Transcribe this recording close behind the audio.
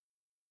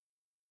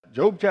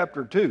Job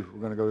chapter 2. We're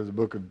going to go to the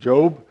book of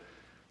Job,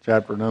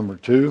 chapter number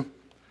 2.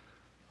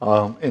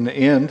 In the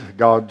end,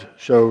 God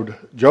showed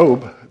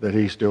Job that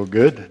he's still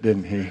good,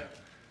 didn't he?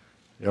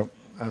 Yep,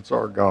 that's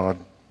our God,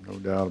 no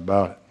doubt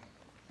about it.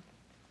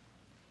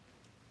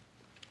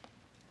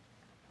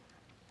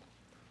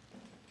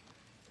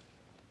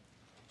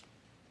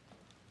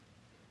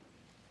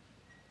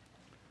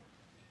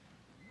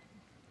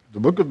 The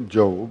book of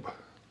Job,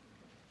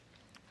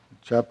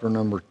 chapter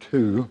number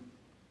 2.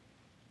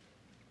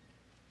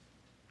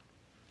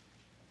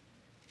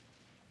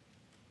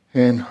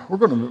 And we're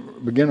going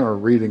to begin our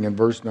reading in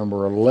verse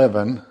number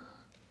 11.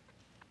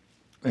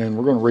 And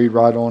we're going to read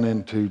right on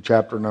into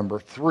chapter number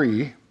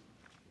 3.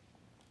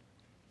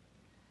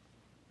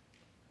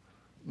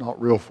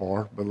 Not real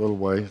far, but a little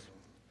ways.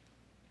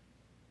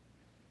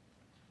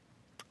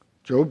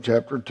 Job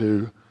chapter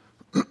 2,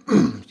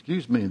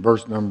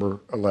 verse number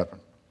 11.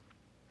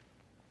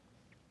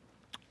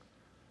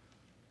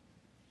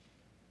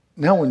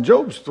 Now when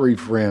Job's 3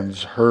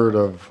 friends heard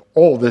of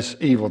all this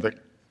evil that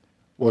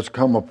was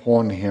come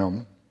upon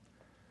him,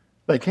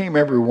 they came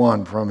every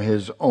one from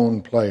his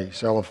own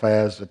place,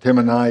 Eliphaz the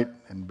Temanite,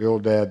 and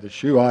Bildad the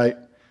Shuhite,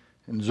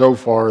 and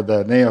Zophar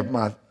the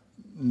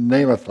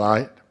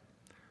Naamathite,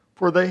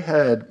 for they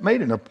had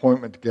made an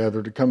appointment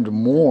together to come to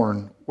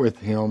mourn with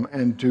him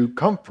and to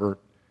comfort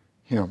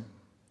him.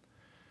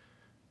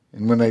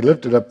 And when they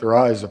lifted up their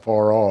eyes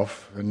afar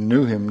off and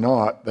knew him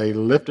not, they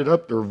lifted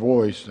up their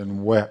voice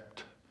and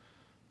wept.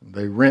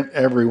 They rent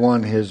every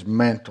one his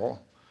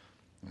mantle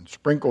and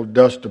sprinkled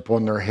dust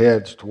upon their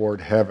heads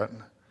toward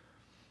heaven.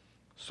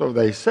 So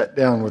they sat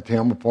down with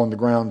him upon the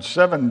ground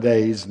 7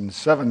 days and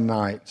 7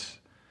 nights,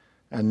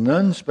 and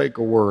none spake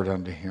a word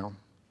unto him,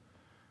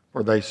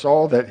 for they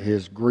saw that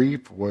his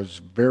grief was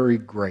very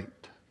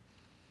great.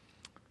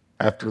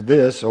 After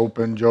this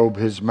opened Job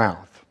his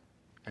mouth,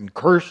 and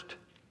cursed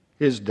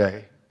his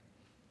day.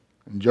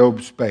 And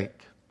Job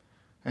spake,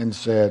 and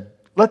said,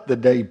 Let the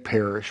day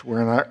perish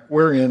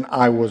wherein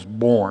I was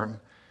born,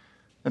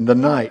 and the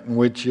night in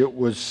which it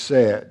was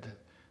said,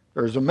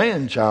 There is a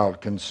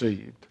man-child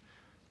conceived.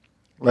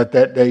 Let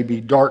that day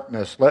be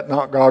darkness. Let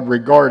not God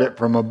regard it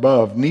from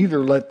above,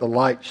 neither let the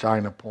light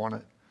shine upon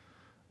it.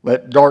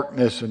 Let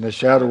darkness and the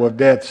shadow of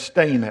death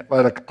stain it.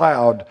 Let a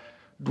cloud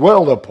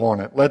dwell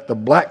upon it. Let the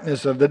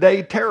blackness of the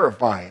day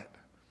terrify it.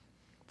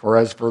 For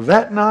as for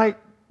that night,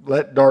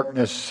 let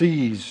darkness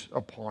seize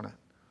upon it.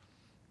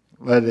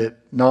 Let it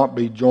not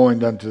be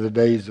joined unto the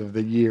days of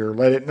the year.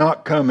 Let it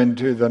not come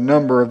into the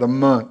number of the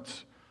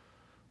months.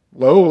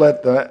 Lo,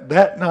 let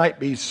that night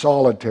be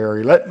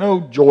solitary. Let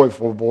no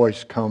joyful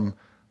voice come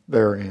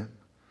therein.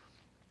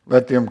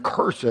 Let them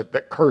curse it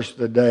that curse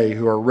the day,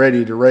 who are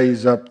ready to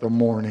raise up the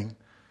morning.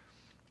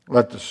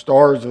 Let the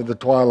stars of the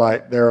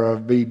twilight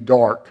thereof be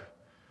dark.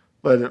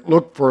 Let it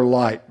look for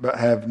light, but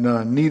have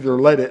none.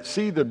 Neither let it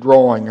see the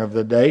drawing of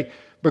the day,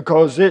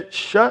 because it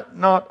shut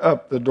not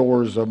up the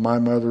doors of my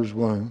mother's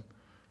womb,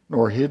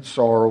 nor hid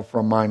sorrow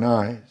from mine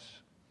eyes.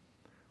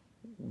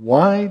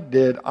 Why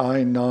died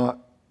I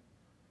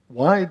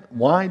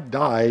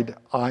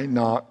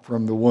not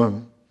from the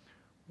womb?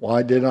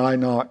 Why did I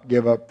not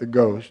give up the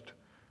ghost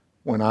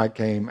when I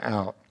came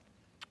out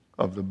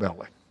of the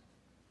belly?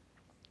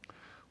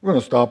 We're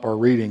going to stop our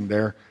reading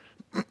there.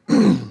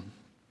 I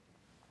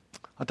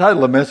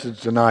titled the message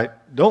tonight,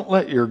 Don't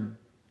let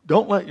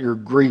your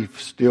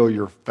grief steal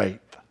your faith.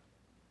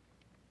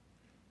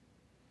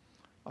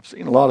 I've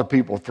seen a lot of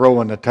people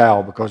throw in the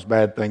towel because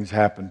bad things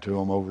happened to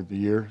them over the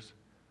years.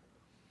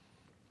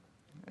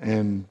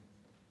 And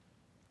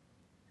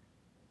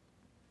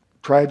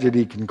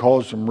tragedy can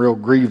cause some real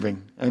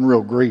grieving and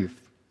real grief.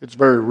 It's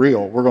very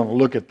real. We're going to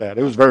look at that.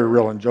 It was very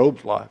real in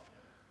Job's life.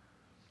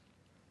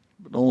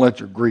 But don't let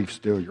your grief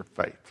steal your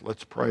faith.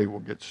 Let's pray. We'll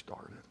get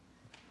started.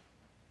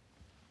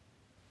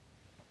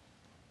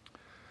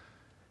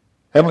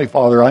 Heavenly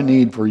Father, I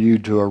need for you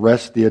to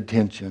arrest the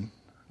attention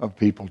of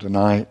people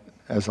tonight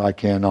as I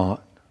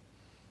cannot.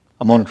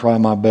 I'm going to try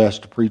my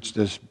best to preach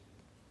this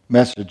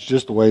message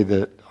just the way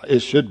that it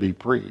should be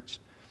preached.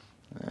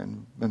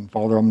 And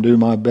Father, I'm going to do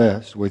my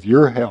best with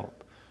your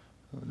help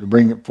to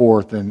bring it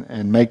forth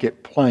and make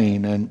it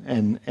plain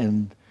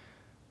and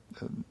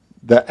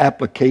the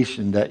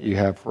application that you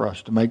have for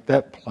us to make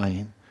that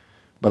plain.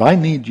 But I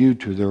need you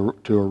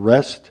to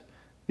arrest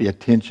the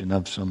attention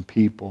of some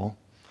people.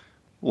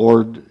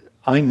 Lord,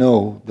 I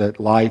know that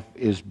life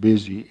is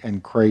busy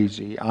and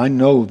crazy. I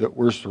know that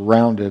we're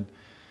surrounded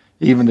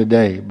even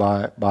today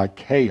by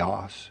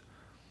chaos.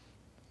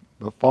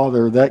 But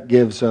Father, that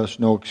gives us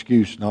no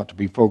excuse not to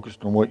be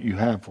focused on what you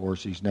have for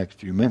us these next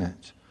few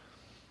minutes.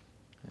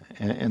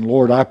 And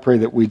Lord, I pray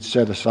that we'd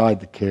set aside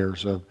the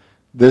cares of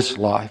this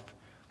life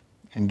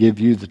and give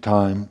you the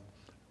time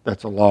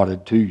that's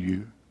allotted to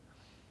you.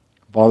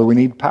 Father, we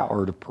need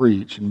power to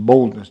preach and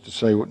boldness to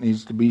say what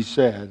needs to be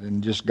said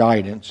and just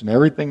guidance and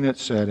everything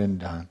that's said and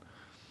done.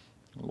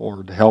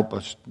 Lord, help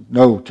us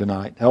know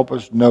tonight. Help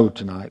us know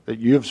tonight that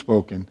you have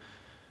spoken.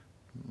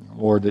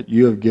 Lord, that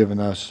you have given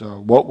us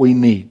what we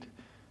need,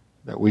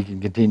 that we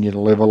can continue to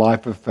live a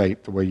life of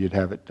faith the way you'd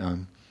have it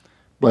done.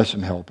 Bless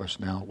and help us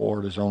now,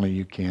 Lord, as only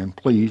you can.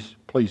 Please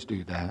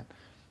do that.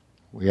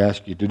 We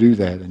ask you to do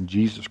that in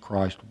Jesus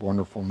Christ's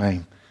wonderful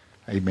name.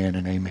 Amen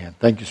and amen.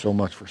 Thank you so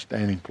much for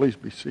standing. Please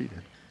be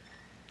seated.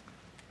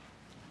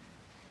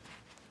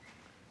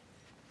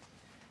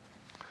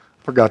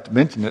 Forgot to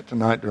mention it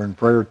tonight during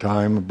prayer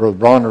time. Brother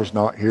Bronner's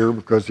not here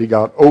because he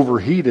got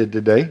overheated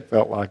today.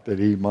 Felt like that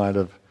he might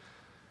have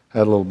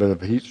had a little bit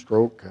of a heat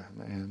stroke,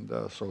 and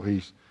so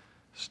he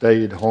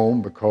stayed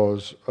home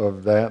because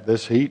of that.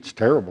 This heat's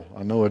terrible.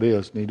 I know it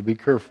is. Need to be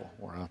careful.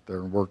 We're out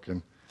there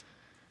working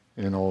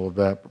in all of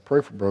that. But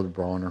pray for Brother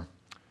Bronner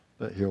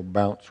that he'll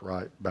bounce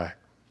right back.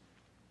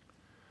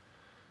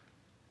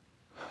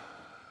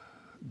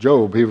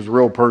 Job, he was a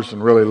real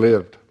person, really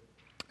lived.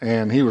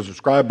 And he was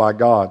described by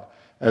God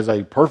as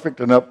a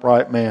perfect and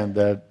upright man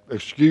that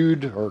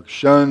eschewed or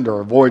shunned or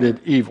avoided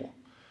evil.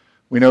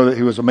 We know that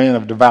he was a man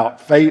of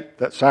devout faith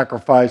that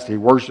sacrificed. He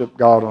worshiped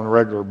God on a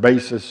regular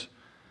basis.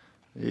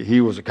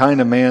 He was a kind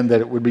of man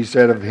that it would be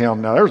said of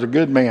him. Now, there's a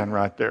good man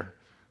right there.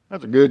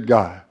 That's a good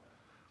guy.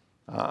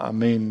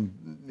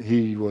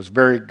 He was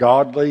very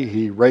godly.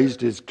 He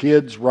raised his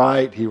kids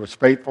right. He was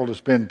faithful to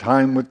spend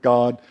time with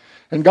God.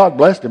 And God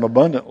blessed him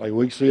abundantly.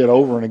 We see it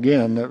over and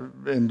again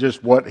in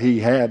just what he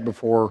had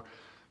before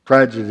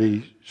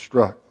tragedy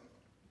struck.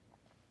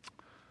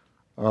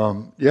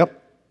 God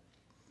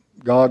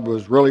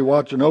was really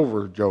watching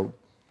over Job.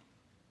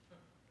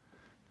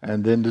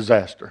 And then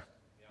disaster.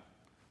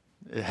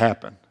 It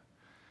happened.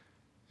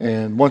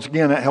 And once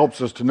again, that helps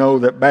us to know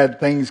that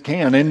bad things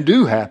can and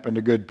do happen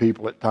to good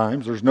people at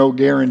times. There's no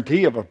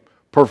guarantee of a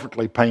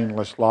perfectly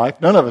painless life.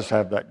 None of us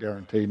have that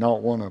guarantee,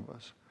 not one of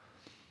us.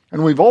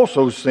 And we've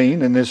also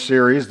seen in this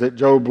series that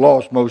Job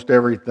lost most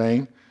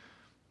everything.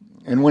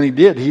 And when he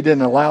did, he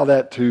didn't allow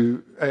that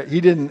to, he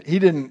did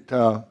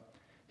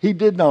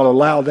not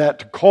allow that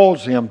to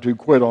cause him to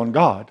quit on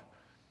God.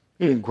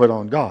 He didn't quit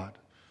on God.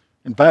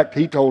 In fact,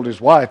 he told his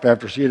wife,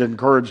 after she had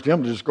encouraged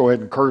him to just go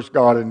ahead and curse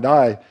God and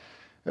die,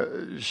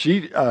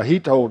 he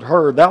told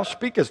her, "Thou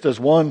speakest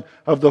as one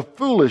of the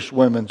foolish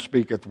women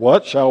speaketh.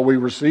 What? Shall we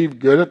receive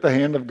good at the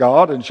hand of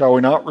God, and shall we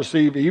not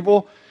receive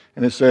evil?"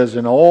 And it says,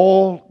 "In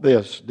all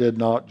this did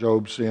not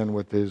Job sin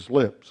with his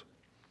lips."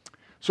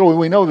 So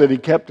we know that he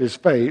kept his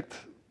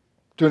faith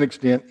to an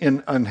extent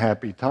in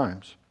unhappy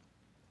times.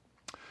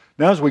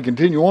 Now, as we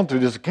continue on through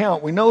this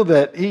account, we know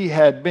that he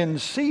had been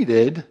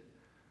seated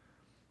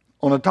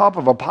on the top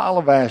of a pile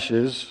of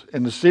ashes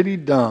in the city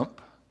dump,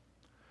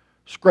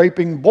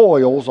 scraping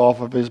boils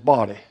off of his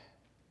body.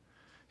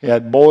 He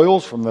had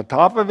boils from the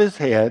top of his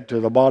head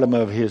to the bottom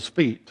of his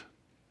feet.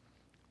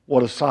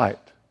 What a sight.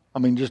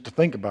 Just to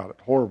think about it,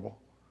 horrible.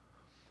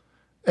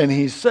 And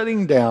he's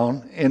sitting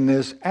down in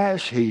this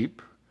ash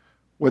heap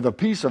with a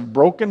piece of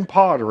broken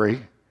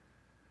pottery,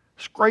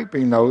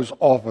 scraping those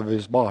off of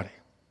his body.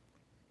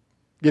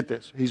 Get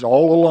this, he's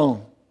all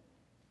alone.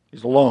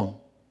 He's alone.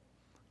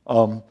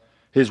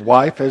 His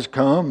wife has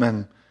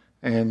come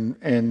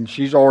and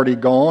she's already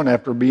gone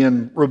after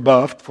being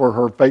rebuffed for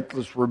her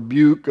faithless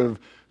rebuke of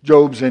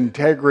Job's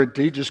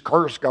integrity. Just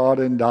curse God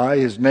and die.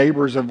 His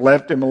neighbors have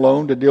left him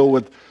alone to deal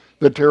with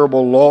the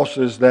terrible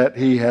losses that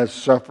he has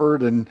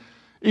suffered. And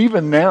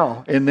even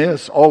now in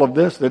all of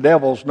this, the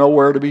devil's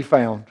nowhere to be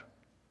found.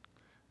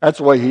 That's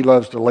the way he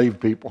loves to leave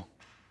people.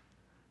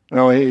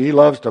 He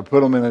loves to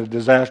put them in a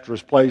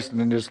disastrous place and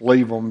then just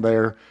leave them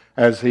there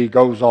as he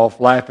goes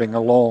off laughing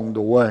along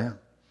the way.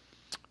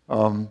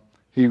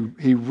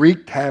 He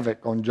wreaked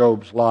havoc on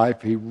Job's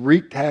life. He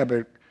wreaked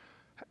havoc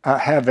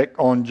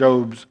on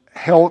Job's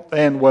health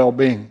and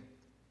well-being.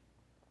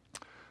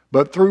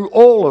 But through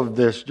all of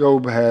this,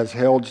 Job has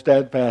held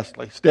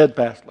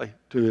steadfastly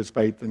to his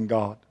faith in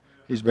God.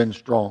 He's been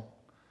strong.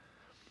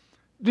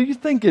 Do you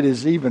think it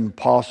is even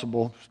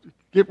possible?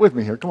 Get with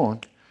me here. Come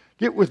on.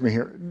 Get with me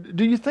here.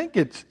 Do you think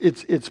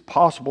it's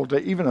possible to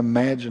even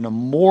imagine a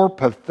more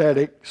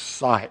pathetic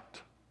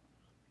sight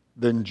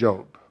than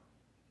Job?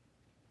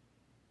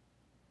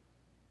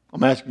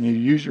 I'm asking you to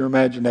use your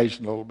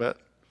imagination a little bit.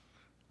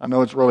 I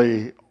know it's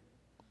really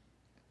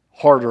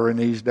harder in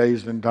these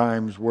days and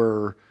times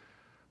where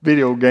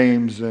video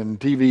games and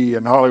TV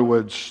and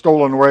Hollywood's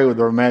stolen away with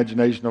the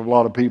imagination of a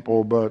lot of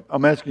people, but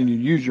I'm asking you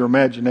to use your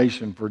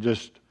imagination for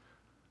just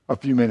a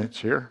few minutes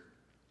here.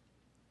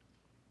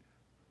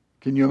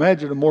 Can you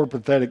imagine a more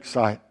pathetic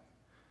sight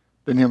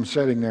than him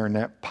sitting there in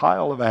that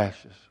pile of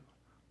ashes,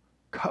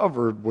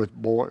 covered with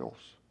boils,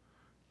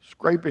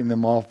 scraping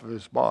them off of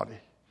his body?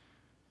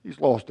 He's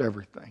lost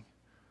everything.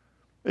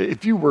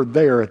 If you were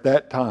there at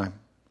that time,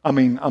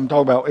 I'm talking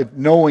about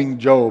knowing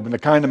Job and the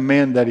kind of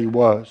man that he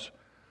was,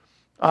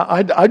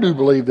 I do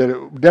believe that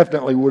it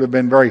definitely would have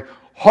been very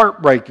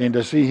heartbreaking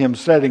to see him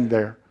sitting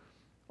there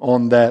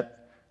on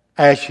that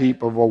ash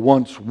heap of a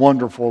once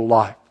wonderful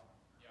life,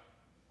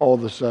 all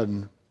of a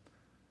sudden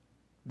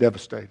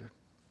devastated.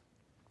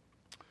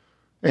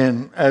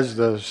 And as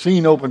the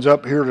scene opens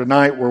up here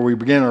tonight where we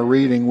begin our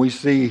reading, we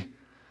see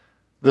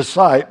the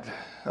sight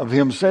of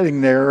him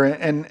sitting there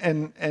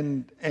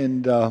and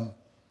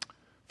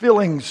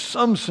feeling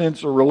some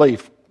sense of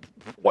relief.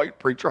 Wait,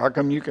 preacher, how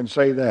come you can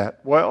say that?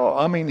 Well,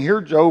 I mean,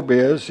 here Job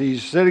is.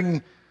 He's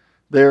sitting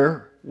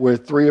there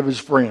with three of his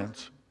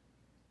friends.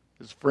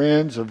 His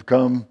friends have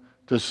come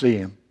to see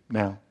him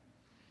now.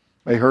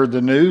 They heard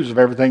the news of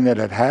everything that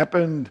had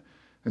happened,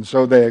 and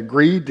so they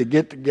agreed to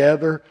get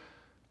together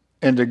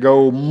and to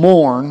go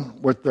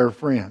mourn with their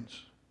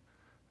friends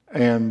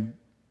and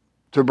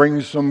to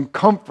bring some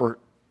comfort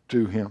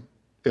to him,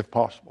 if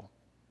possible.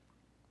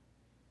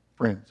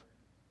 Friends.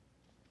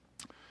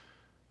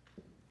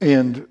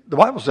 And the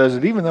Bible says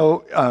that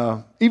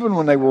even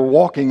when they were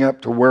walking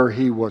up to where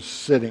he was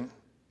sitting,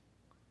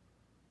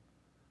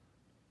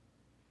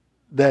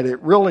 that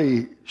it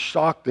really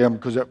shocked them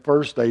because at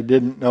first they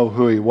didn't know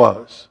who he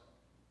was.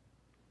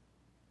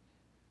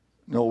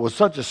 No, it was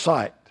such a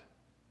sight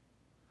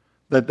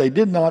that they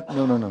did not.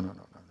 No.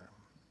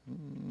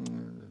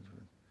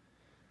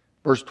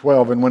 Verse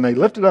 12, and when they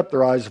lifted up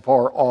their eyes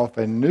far off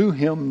and knew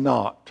him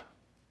not.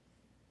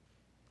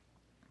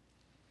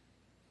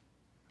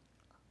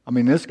 I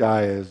mean, this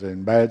guy is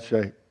in bad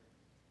shape.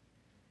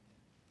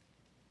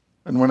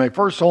 And when they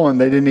first saw him,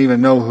 they didn't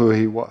even know who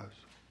he was.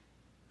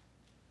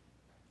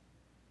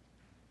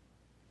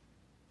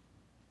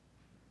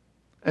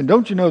 And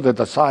don't you know that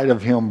the sight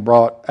of him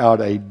brought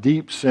out a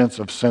deep sense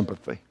of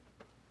sympathy?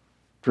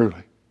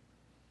 Truly.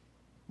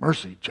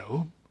 Mercy,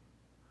 Job.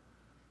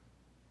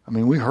 I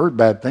mean, we heard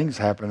bad things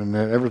happen and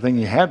that everything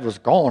he had was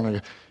gone.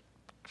 Your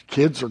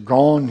kids are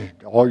gone.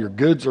 All your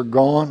goods are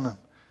gone.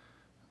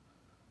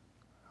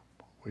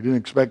 We didn't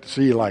expect to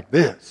see you like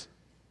this.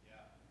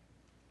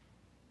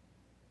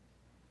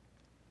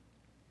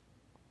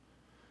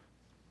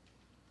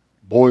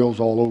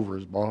 Boils all over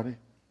his body.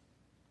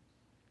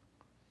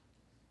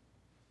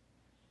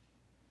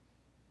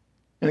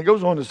 And it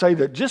goes on to say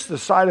that just the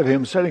sight of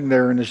him sitting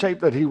there in the shape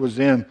that he was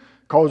in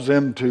caused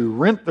them to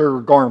rent their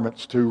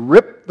garments, to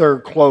rip their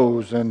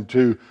clothes, and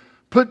to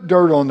put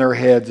dirt on their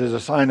heads as a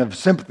sign of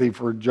sympathy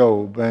for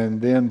Job.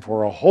 And then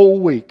for a whole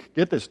week,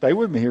 get this, stay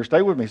with me here,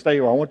 stay with me, stay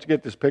here. I want you to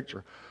get this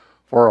picture.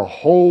 For a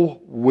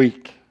whole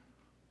week,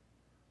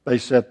 they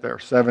sat there,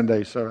 7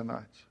 days, 7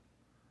 nights.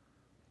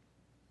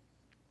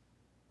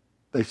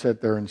 They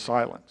sat there in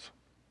silence,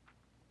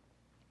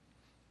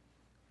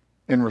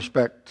 in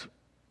respect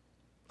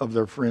of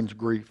their friend's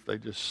grief. They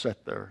just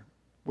sat there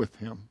with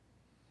him.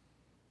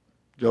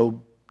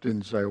 Job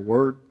didn't say a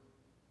word,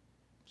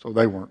 so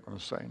they weren't going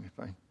to say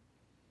anything.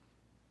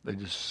 They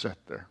just sat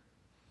there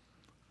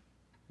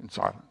in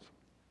silence.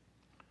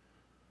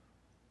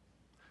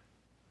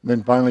 And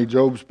then finally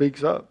Job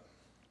speaks up.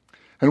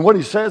 And what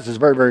he says is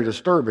very, very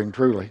disturbing,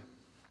 truly.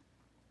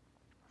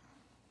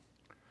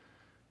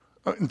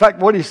 In fact,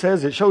 what he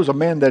says, it shows a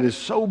man that is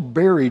so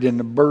buried in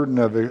the burden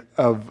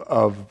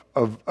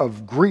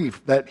of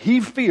grief that he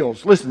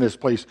feels, listen to this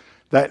please,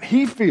 that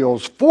he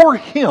feels for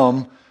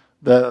him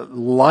that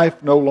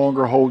life no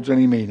longer holds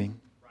any meaning.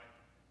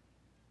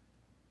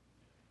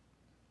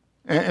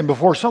 And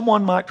before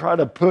someone might try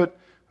to put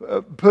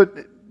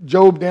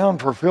Job down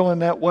for feeling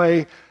that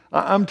way,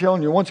 I'm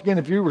telling you, once again,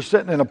 if you were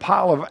sitting in a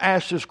pile of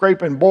ashes,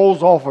 scraping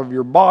bowls off of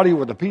your body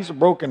with a piece of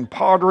broken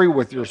pottery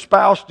with your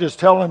spouse just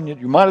telling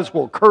you might as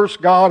well curse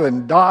God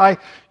and die,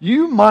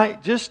 you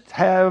might just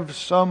have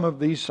some of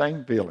these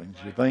same feelings,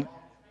 you think?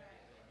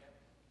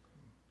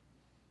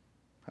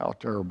 How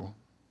terrible.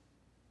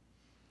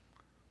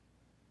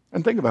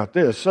 And think about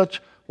this.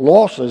 Such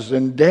losses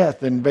and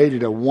death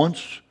invaded a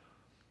once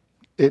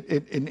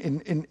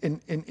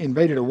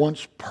invaded a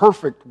once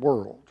perfect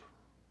world.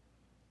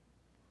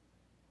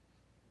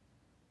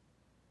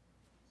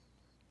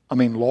 I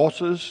mean,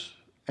 losses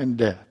and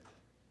death.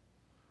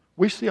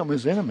 We see them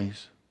as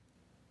enemies.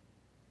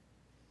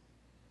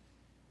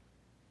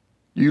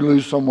 You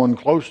lose someone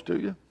close to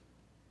you.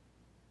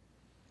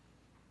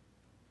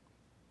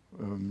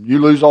 You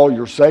lose all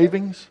your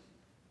savings.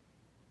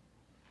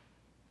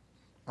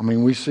 I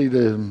mean, we see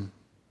them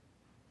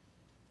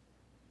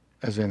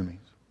as enemies.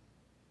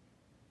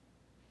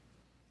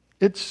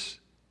 It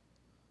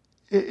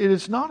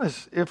is not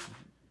as if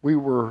we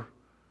were,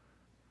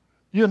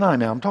 you and I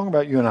now, I'm talking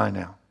about you and I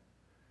now.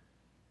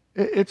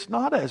 It's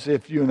not as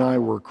if you and I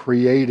were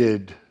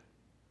created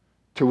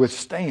to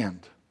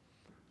withstand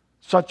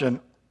such an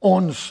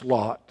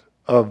onslaught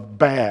of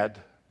bad,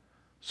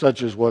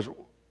 such as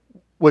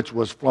which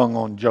was flung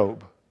on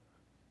Job.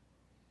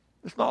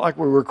 It's not like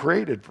we were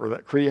created for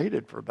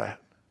that.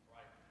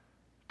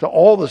 To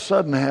all of a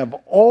sudden have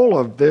all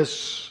of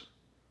this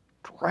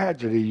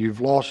tragedy,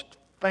 you've lost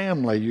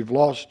family, you've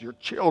lost your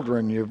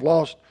children, you've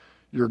lost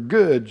your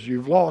goods,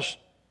 you've lost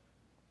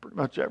pretty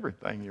much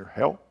everything, your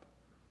health.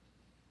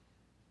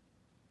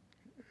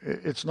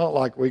 It's not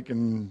like we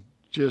can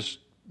just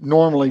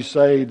normally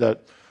say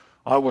that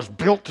I was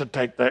built to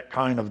take that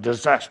kind of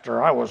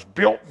disaster. I was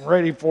built and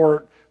ready for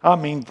it. I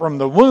mean, from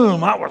the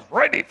womb, I was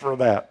ready for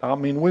that. I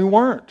mean, we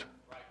weren't.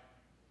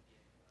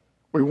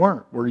 We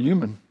weren't. We're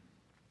human.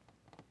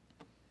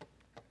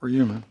 We're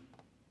human.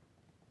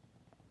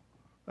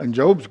 And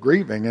Job's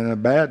grieving in a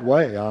bad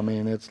way. I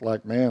mean, it's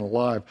like, man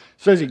alive.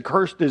 It says he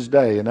cursed his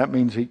day, and that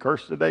means he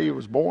cursed the day he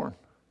was born.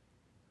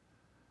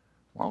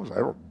 Why was I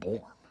ever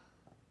born?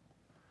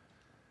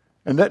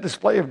 And that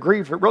display of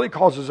grief, it really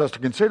causes us to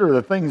consider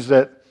the things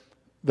that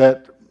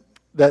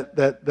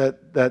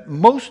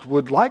most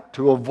would like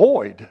to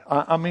avoid.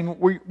 I mean,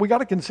 we got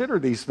to consider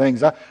these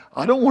things. I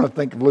don't want to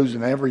think of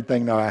losing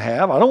everything that I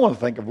have. I don't want to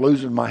think of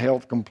losing my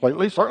health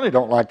completely. Certainly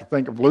don't like to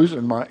think of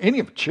losing any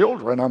of the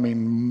children. I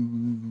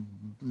mean,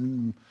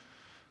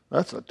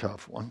 that's a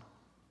tough one.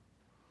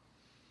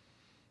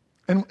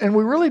 And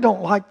we really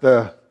don't like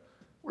the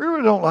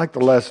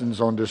lessons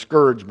on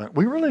discouragement.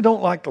 We really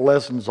don't like the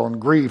lessons on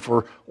grief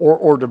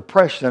or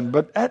depression.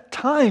 But at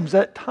times,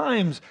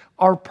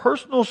 our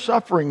personal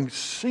suffering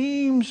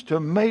seems to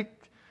make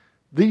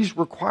these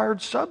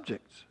required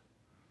subjects.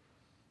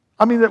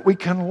 I mean, that we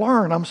can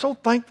learn. I'm so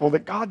thankful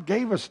that God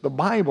gave us the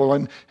Bible,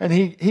 and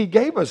He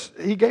gave us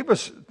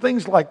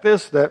things like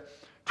this that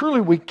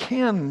truly we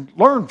can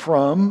learn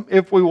from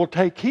if we will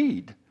take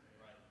heed.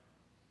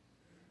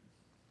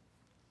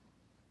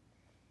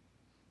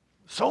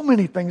 So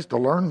many things to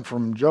learn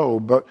from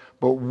Job, but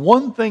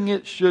one thing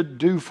it should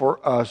do for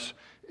us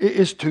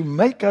is to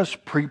make us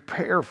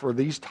prepare for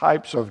these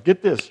types of,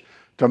 get this,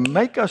 to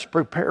make us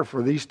prepare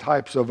for these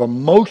types of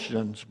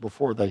emotions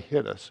before they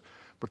hit us.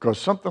 Because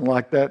something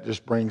like that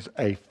just brings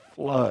a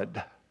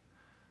flood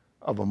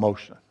of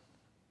emotion.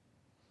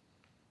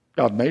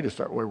 God made us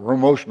that way. We're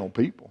emotional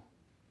people.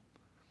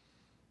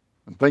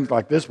 And things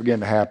like this begin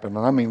to happen.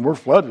 And I mean, we're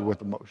flooded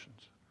with emotions.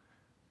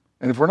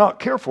 And if we're not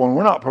careful and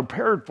we're not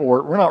prepared for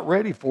it, we're not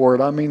ready for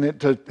it, I mean,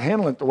 to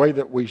handle it the way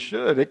that we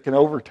should, it can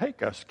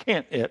overtake us,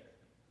 can't it?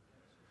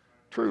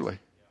 Truly.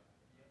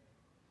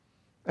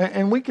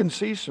 And we can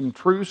see some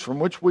truths from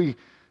which we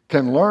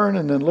can learn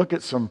and then look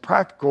at some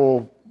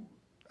practical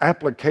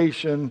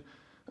application,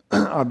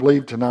 I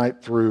believe,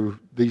 tonight through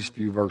these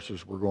few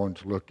verses we're going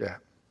to look at.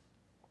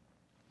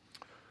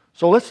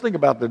 So let's think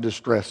about the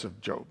distress of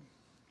Job.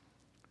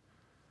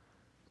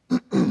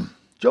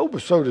 Job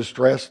was so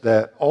distressed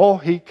that all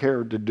he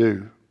cared to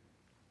do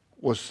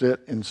was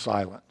sit in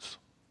silence.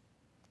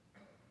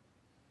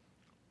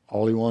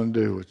 All he wanted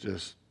to do was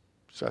just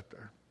sit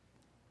there.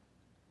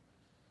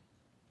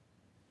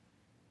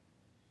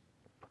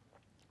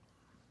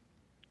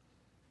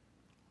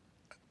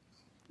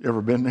 You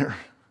ever been there?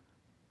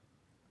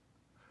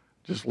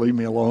 Just leave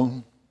me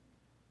alone.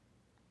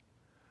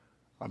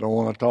 I don't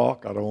want to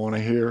talk. I don't want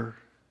to hear.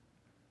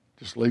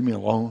 Just leave me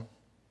alone.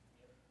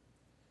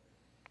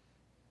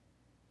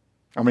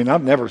 I mean,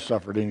 I've never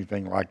suffered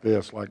anything like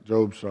this, like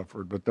Job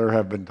suffered, but there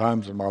have been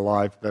times in my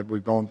life that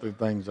we've gone through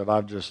things that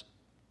I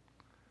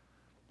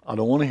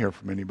don't want to hear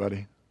from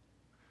anybody.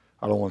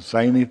 I don't want to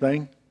say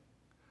anything.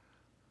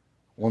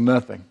 Well,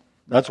 nothing.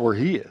 That's where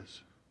he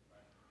is.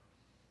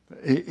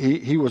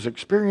 He was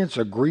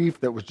experiencing a grief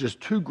that was just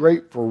too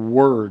great for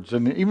words.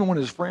 And even when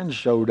his friends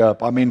showed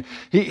up, I mean,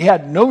 he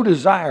had no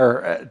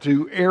desire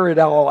to air it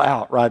all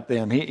out right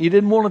then. He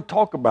didn't want to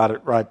talk about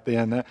it right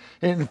then.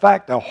 In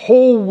fact, a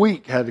whole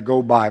week had to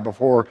go by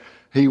before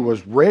he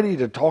was ready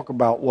to talk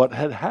about what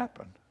had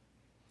happened.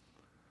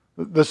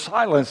 The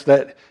silence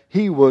that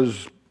he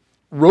was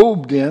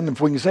robed in, if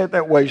we can say it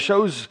that way,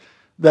 shows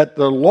that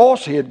the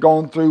loss he had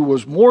gone through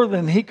was more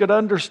than he could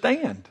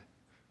understand.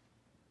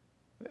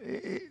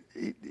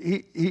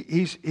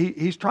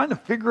 He's trying to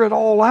figure it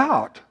all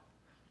out.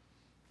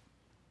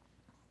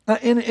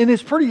 And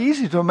it's pretty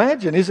easy to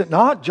imagine, is it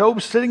not?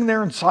 Job sitting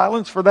there in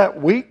silence for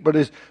that week, but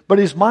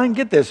his mind,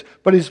 get this,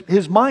 but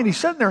his mind, he's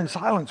sitting there in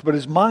silence, but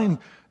his mind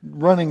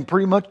running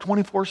pretty much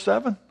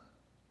 24/7.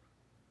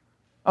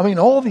 I mean,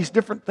 all these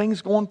different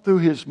things going through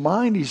his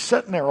mind. He's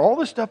sitting there. All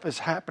this stuff is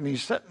happening.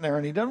 He's sitting there,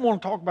 and he doesn't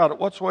want to talk about it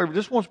whatsoever. He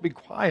just wants to be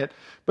quiet.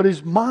 But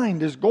his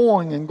mind is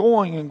going and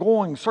going and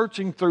going,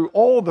 searching through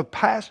all the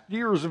past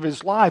years of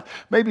his life,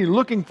 maybe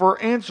looking for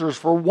answers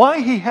for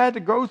why he had to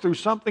go through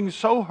something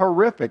so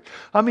horrific.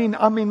 I mean,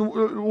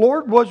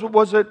 Lord,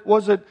 was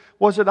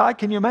it I?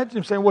 Can you imagine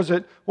him saying, was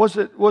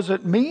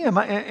it me? Am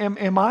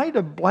I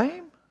to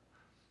blame?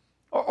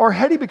 Or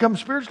had he become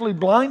spiritually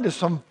blind to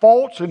some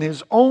faults in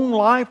his own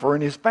life or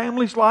in his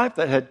family's life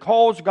that had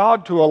caused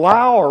God to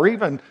allow or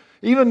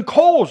even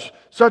cause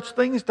such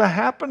things to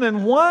happen?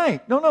 And why?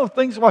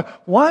 Things about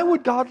why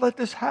would God let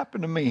this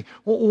happen to me?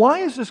 Well, why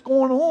is this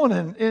going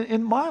on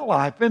in my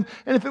life? And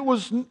if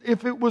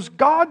it was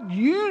God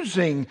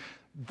using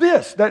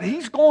this that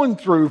he's going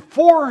through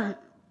for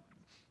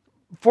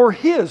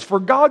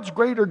God's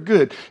greater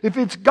good. If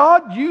it's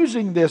God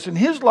using this in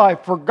his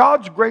life for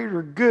God's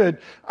greater good,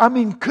 I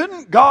mean,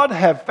 couldn't God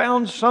have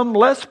found some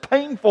less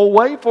painful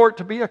way for it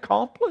to be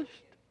accomplished?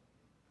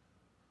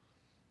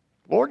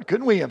 Lord,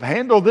 couldn't we have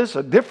handled this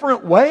a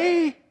different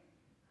way?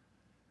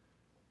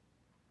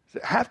 Does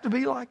it have to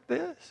be like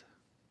this?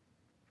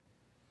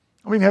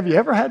 I mean, have you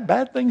ever had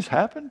bad things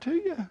happen to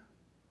you?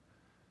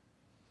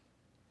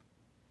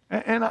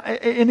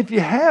 And if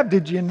you have,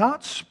 did you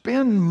not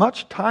spend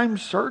much time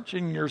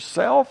searching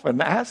yourself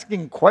and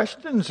asking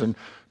questions and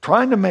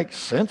trying to make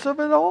sense of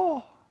it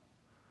all?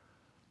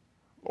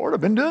 Lord,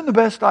 I've been doing the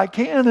best I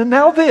can, and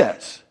now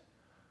this.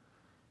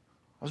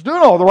 I was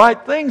doing all the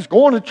right things,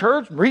 going to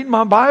church, and reading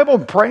my Bible,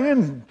 and praying,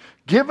 and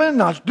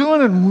giving, I was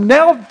doing, and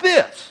now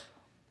this.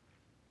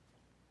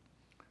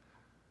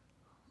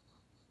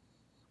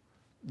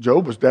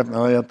 Job was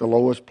definitely at the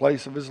lowest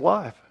place of his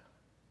life.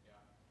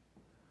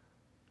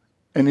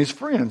 And these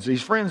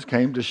friends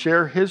came to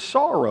share his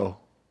sorrow.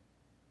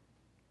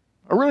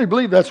 I really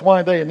believe that's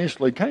why they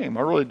initially came.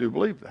 I really do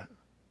believe that.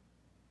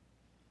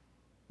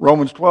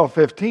 Romans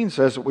 12:15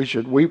 says that we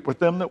should weep with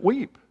them that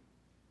weep.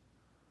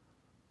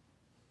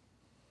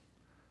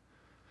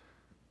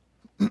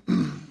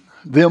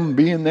 Them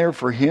being there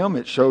for him,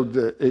 it showed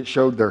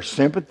their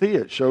sympathy,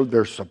 it showed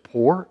their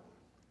support.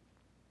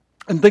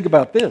 And think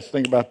about this.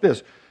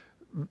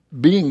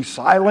 Being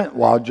silent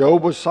while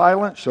Job was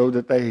silent showed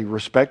that they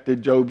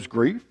respected Job's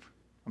grief.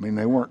 I mean,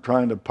 they weren't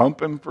trying to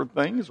pump him for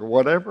things or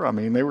whatever. I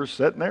mean, they were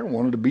sitting there,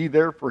 wanted to be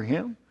there for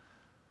him.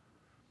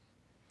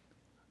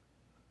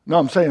 No,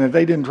 I'm saying that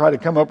they didn't try to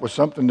come up with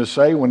something to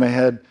say when they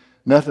had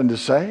nothing to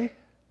say.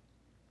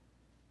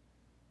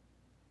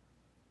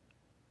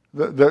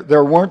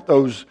 There weren't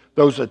those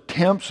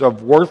attempts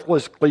of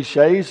worthless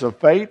cliches of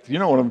faith. You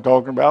know what I'm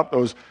talking about?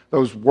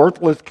 Those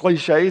worthless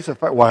cliches of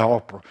faith.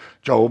 Well,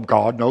 Job,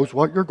 God knows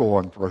what you're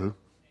going through.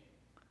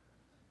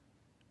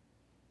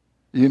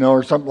 You know,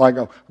 or something like,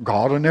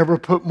 God will never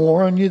put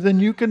more on you than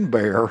you can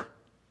bear.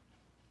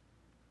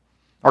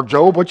 Or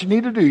Job, what you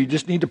need to do, you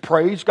just need to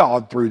praise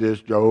God through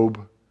this,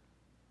 Job.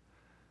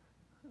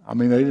 I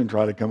mean, they didn't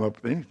try to come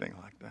up with anything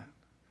like that.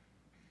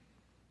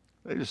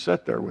 They just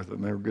sat there with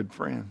him. They were good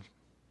friends.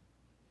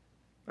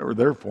 They were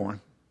there for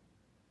him.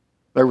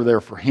 They were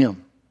there for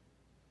him.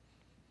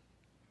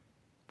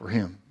 For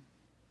him.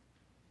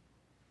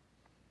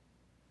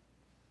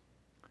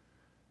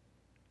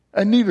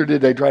 And neither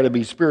did they try to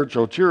be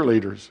spiritual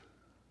cheerleaders.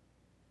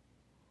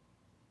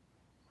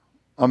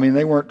 I mean,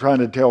 they weren't trying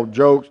to tell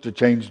jokes to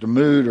change the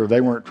mood, or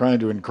they weren't trying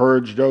to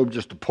encourage Job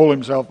just to pull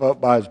himself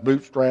up by his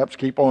bootstraps,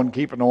 keep on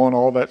keeping on,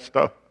 all that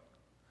stuff.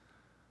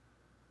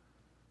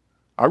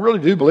 I really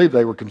do believe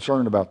they were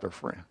concerned about their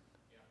friend.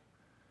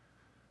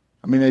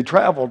 I mean, they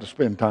traveled to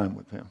spend time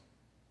with him.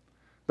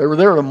 They were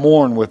there to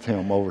mourn with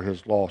him over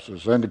his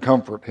losses and to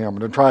comfort him and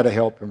to try to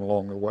help him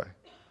along the way.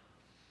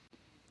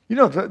 You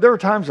know, there are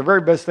times the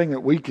very best thing that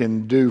we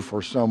can do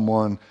for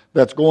someone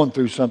that's going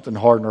through something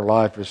hard in their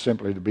life is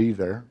simply to be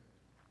there.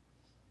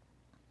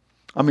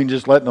 I mean,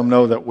 just letting them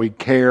know that we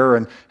care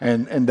and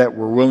that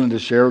we're willing to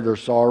share their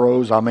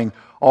sorrows. I mean,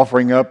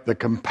 offering up the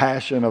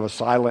compassion of a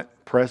silent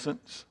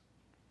presence.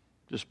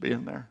 Just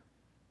being there.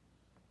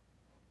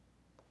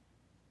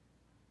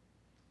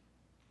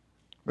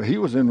 But he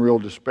was in real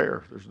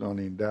despair. There's no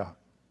any doubt.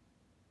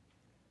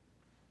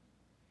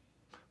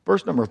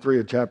 Verse number 3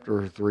 of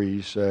chapter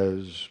 3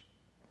 says,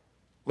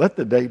 "Let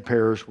the day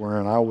perish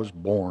wherein I was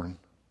born,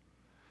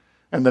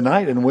 and the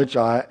night in which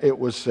it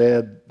was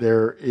said,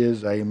 there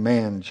is a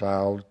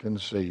man-child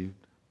conceived."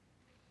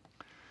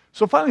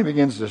 So finally he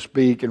begins to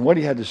speak, and what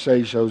he had to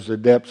say shows the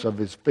depths of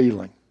his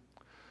feeling.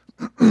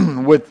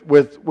 with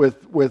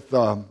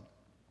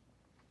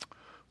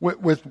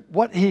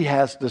what he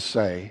has to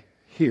say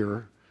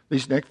here,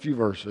 these next few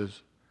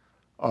verses,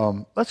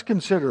 let's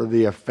consider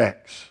the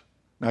effects.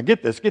 Now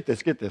get this.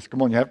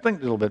 Come on, you have to think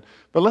a little bit.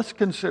 But let's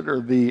consider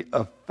the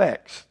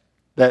effects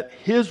that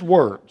his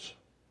words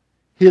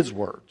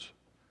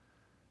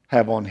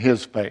have on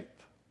his faith.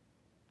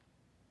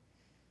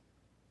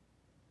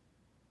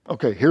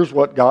 Okay, here's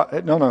what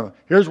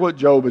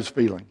Job is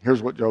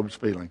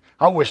feeling.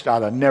 I wished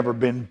I'd have never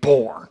been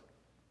born.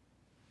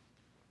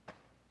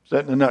 Is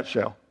that in a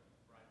nutshell?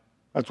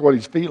 That's what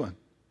he's feeling.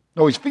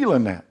 No, he's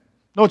feeling that.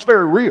 No, it's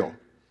very real.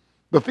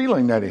 The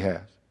feeling that he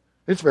has.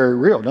 It's very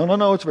real.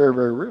 No, it's very,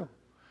 very real.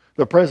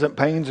 The present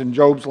pains in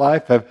Job's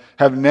life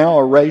have now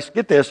erased,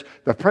 get this,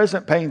 the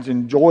present pains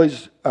in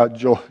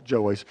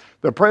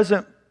the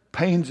present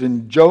pains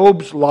in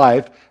Job's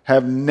life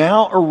have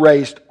now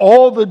erased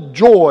all the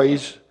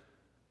joys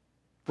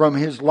from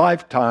his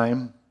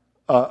lifetime,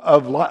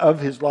 of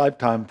his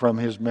lifetime from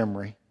his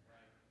memory.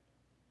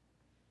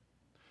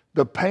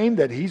 The pain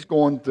that he's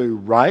going through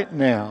right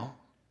now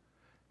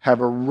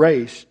have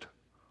erased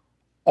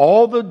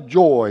all the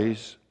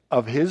joys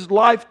of his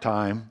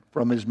lifetime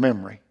from his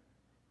memory.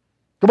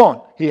 Come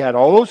on, he had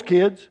all those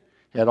kids,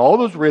 he had all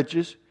those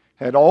riches,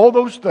 had all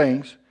those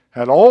things,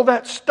 had all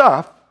that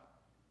stuff.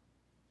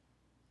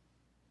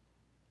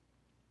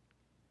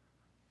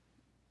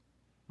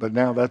 But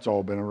now that's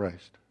all been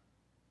erased.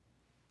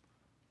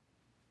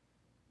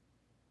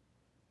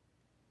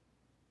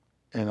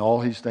 And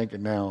all he's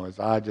thinking now is,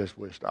 I just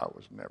wished I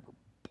was never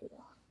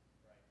born.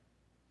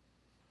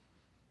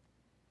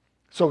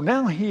 So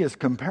now he is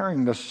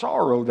comparing the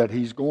sorrow that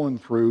he's going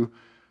through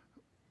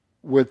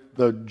with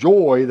the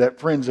joy that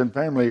friends and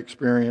family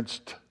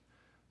experienced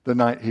the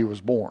night he was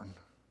born.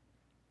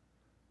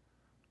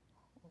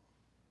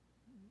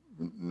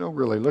 No,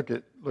 really, look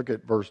at Look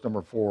at verse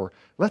number 4.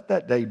 Let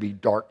that day be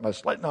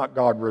darkness. Let not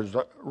God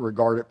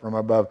regard it from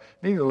above.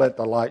 Neither let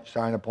the light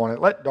shine upon it.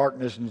 Let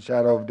darkness and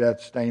shadow of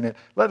death stain it.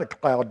 Let a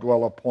cloud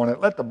dwell upon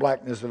it. Let the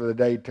blackness of the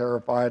day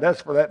terrify it.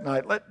 As for that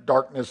night, let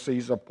darkness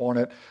seize upon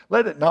it.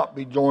 Let it not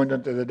be joined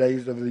unto the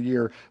days of the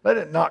year. Let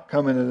it not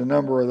come into the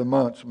number of the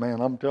months. Man,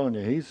 I'm telling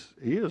you,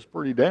 he is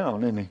pretty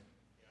down, isn't he?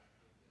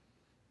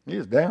 He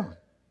is down.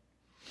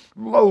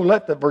 Lo,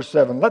 verse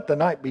 7, let the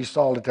night be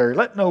solitary.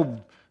 Let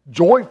no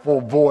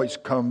joyful voice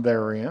come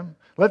therein.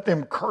 Let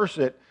them curse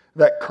it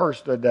that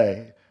curse the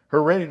day, who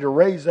are ready to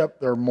raise up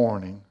their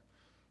mourning.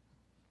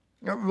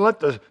 Let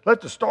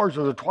the stars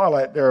of the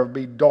twilight thereof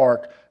be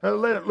dark.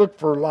 Let it look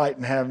for light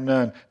and have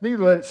none.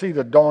 Neither let it see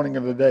the dawning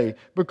of the day,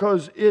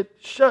 because it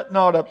shut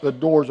not up the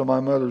doors of my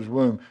mother's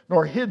womb,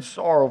 nor hid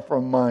sorrow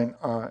from mine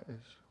eyes.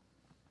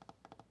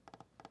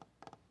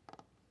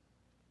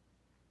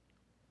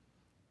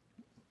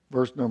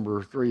 Verse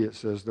number 3, it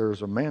says, there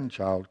is a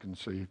man-child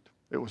conceived.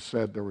 It was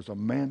said there was a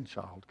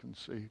man-child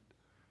conceived.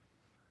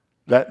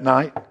 That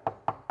night,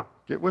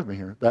 get with me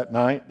here, that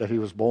night that he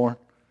was born,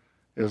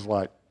 it was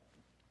like,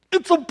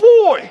 it's a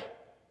boy!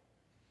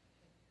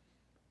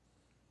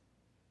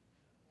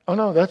 Oh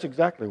no, that's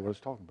exactly what it's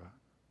talking about.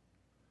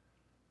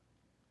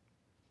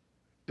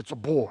 It's a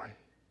boy.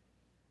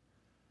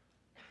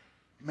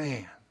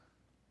 Man.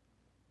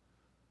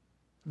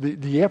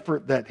 The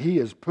effort that he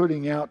is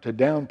putting out to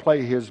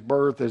downplay his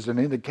birth is an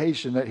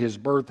indication that his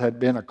birth had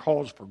been a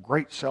cause for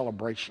great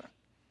celebration.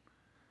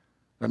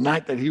 The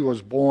night that he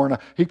was born,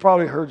 he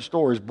probably heard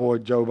stories, boy,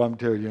 Job, I'm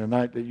telling you, the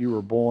night that you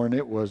were born,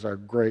 it was a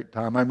great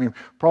time. I mean,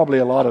 probably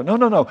a lot of,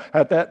 no.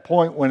 At that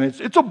point when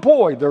it's a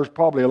boy, there's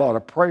probably a lot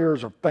of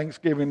prayers of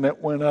thanksgiving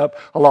that went up.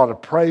 A lot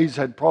of praise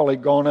had probably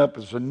gone up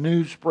as the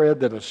news spread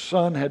that a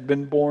son had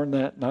been born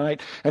that night.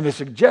 And the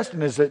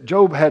suggestion is that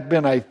Job had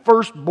been a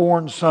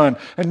firstborn son,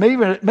 and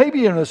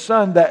maybe in a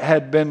son that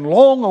had been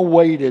long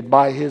awaited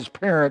by his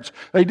parents.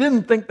 They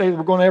didn't think they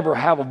were going to ever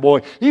have a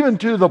boy, even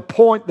to the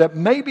point that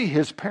maybe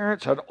his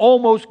parents had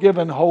almost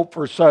given hope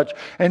for such.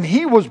 And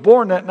he was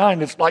born that night,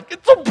 and it's like,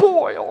 it's a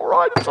boy, all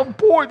right, it's a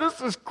boy.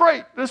 This is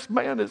great. This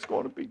man is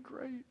going to be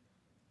great.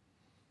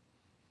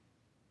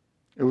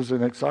 It was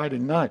an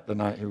exciting night, the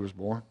night he was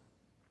born.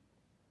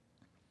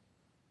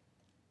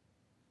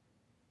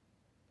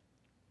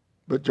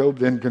 But Job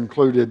then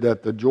concluded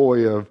that the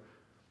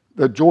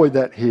joy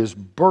that his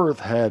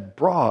birth had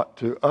brought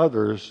to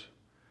others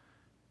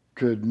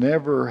could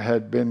never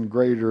have been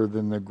greater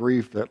than the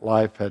grief that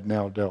life had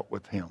now dealt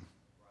with him.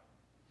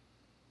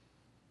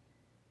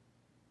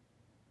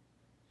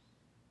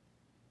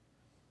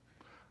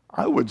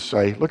 I would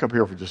say, look up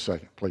here for just a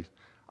second, please.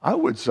 I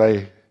would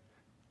say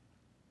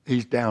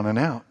he's down and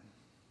out.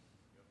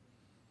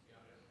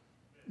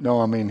 No,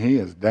 I mean, he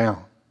is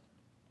down.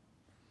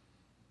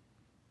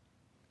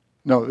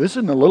 No, this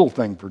isn't a little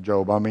thing for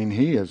Job. I mean,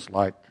 he is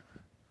like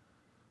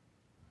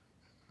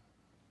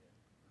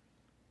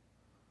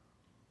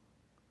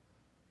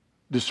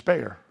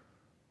despair,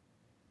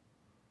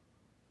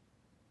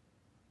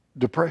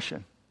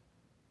 depression.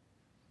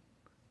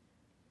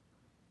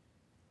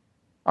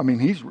 I mean,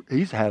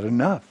 he's had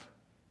enough.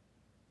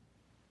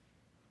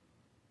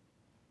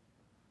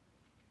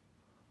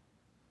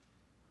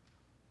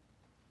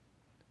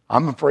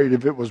 I'm afraid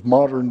if it was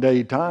modern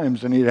day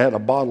times and he'd had a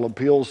bottle of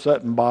pills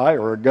sitting by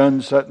or a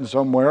gun sitting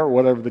somewhere or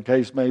whatever the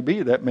case may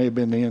be, that may have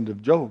been the end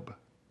of Job.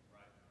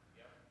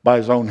 By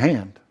his own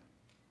hand.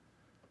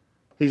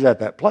 He's at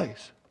that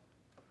place.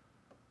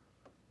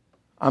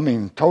 I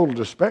mean, total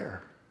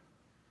despair.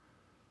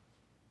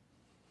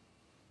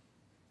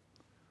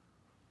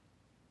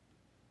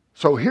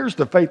 So here's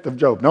the faith of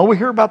Job. Now we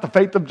hear about the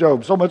faith of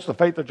Job, so much the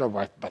faith of Job,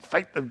 the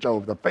faith of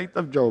Job, the faith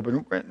of Job.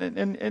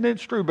 And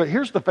it's true, but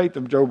here's the faith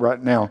of Job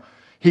right now.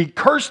 He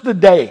cursed the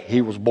day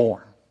he was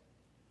born.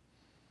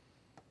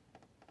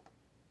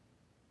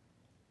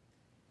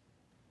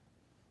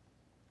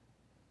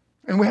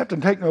 And we have to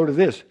take note of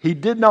this. He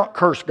did not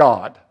curse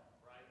God.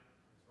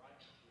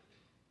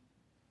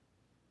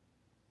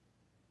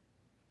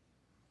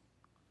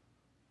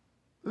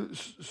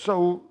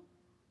 So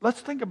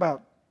let's think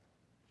about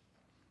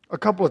a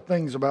couple of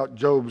things about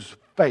Job's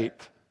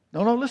faith.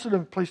 No, listen to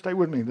me. Please stay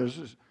with me.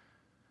 There's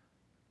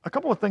a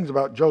couple of things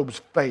about Job's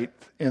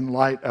faith in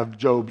light of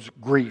Job's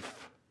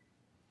grief.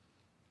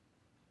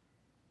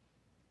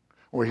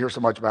 We hear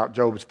so much about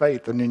Job's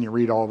faith, and then you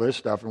read all this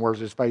stuff, and where's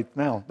his faith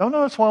now? No,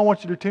 that's why I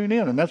want you to tune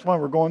in, and that's why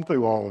we're going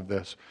through all of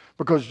this.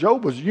 Because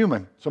Job was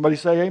human. Somebody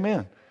say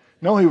amen.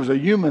 No, he was a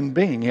human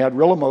being. He had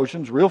real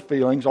emotions, real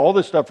feelings. All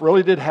this stuff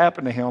really did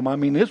happen to him. I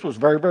mean, this was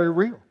very, very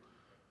real.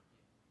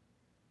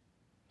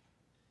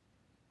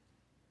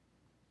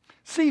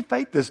 See,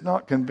 faith is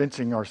not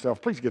convincing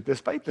ourselves. Please get this.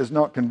 Faith is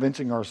not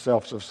convincing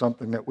ourselves of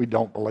something that we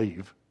don't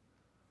believe.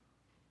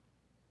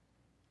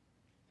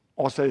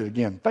 I'll say it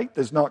again. Faith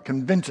is not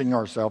convincing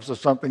ourselves of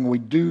something we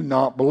do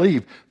not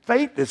believe.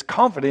 Faith is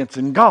confidence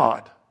in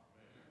God.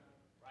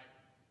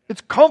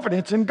 It's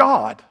confidence in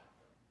God.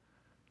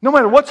 No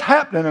matter what's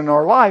happening in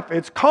our life,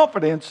 it's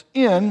confidence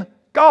in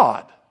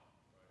God.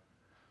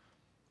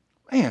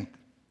 Man,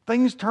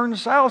 things turn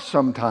south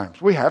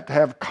sometimes. We have to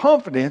have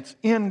confidence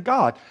in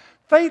God.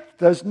 Faith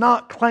does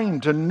not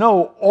claim to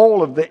know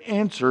all of the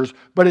answers,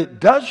 but it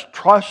does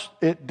trust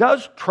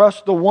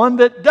the one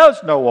that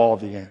does know all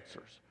the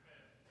answers.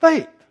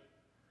 Faith.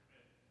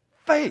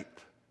 Faith.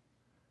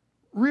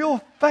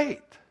 Real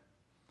faith.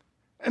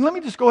 And let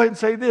me just go ahead and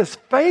say this.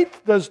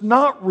 Faith does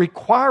not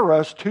require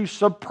us to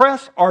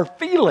suppress our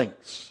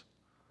feelings.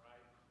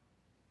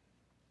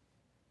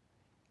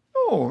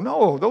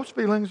 No, those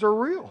feelings are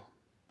real.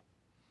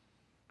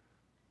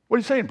 What are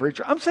you saying,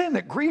 preacher? I'm saying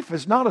that grief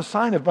is not a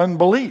sign of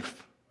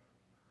unbelief.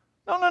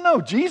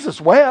 No. Jesus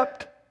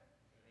wept.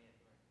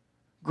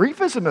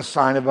 Grief isn't a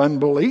sign of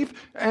unbelief.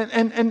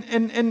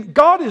 And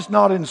God is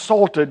not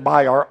insulted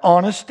by our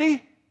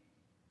honesty.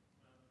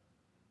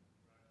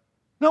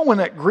 No, when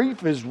that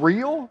grief is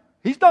real,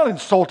 He's not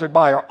insulted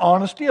by our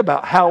honesty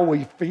about how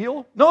we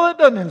feel. No, that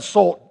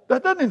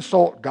doesn't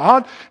insult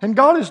God. And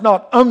God is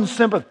not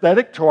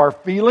unsympathetic to our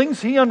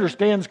feelings. He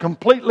understands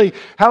completely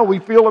how we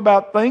feel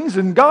about things.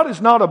 And God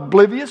is not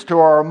oblivious to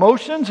our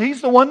emotions.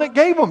 He's the one that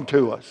gave them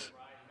to us.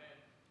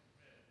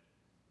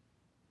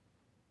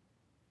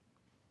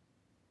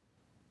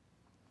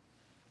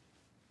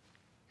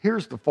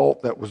 Here's the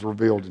fault that was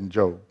revealed in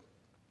Job.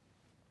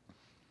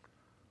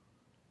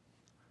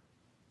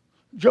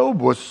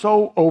 Job was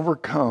so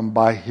overcome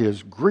by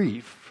his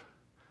grief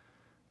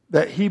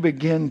that he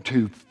began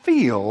to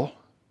feel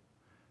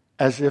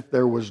as if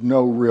there was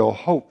no real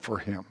hope for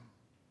him.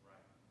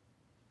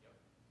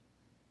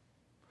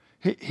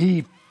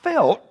 He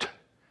felt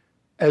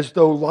as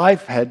though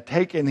life had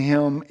taken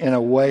him in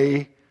a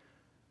way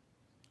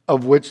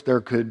of which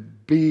there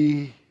could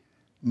be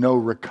no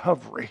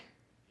recovery.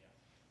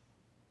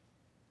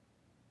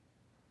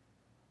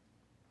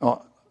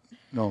 Oh,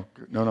 no.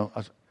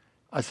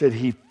 I said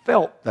he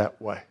felt that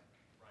way.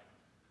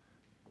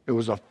 It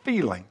was a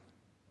feeling.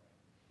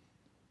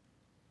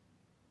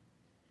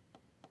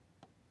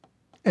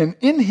 And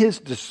in his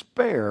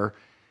despair,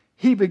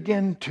 he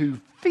began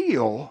to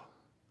feel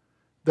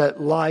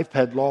that life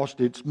had lost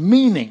its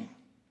meaning.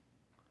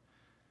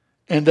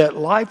 And that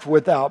life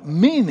without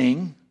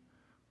meaning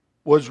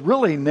was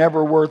really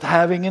never worth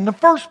having in the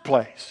first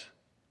place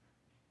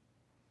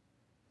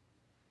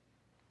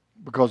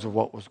because of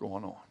what was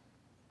going on.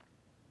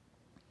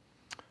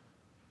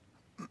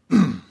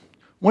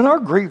 When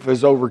our grief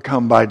is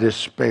overcome by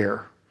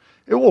despair,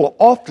 it will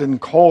often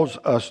cause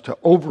us to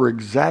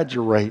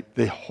over-exaggerate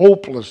the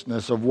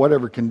hopelessness of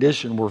whatever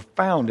condition we're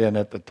found in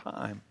at the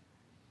time.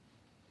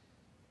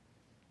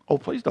 Oh,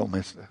 please don't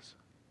miss this.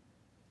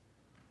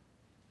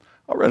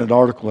 I read an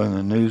article in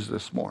the news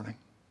this morning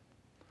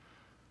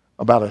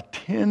about a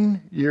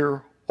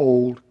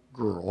 10-year-old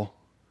girl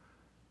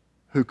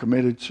who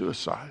committed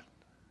suicide.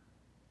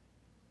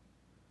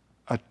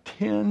 A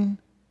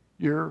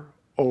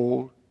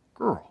 10-year-old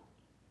girl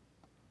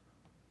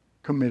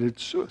committed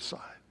suicide.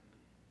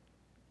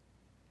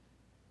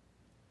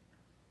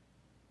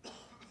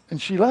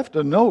 And she left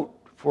a note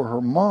for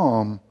her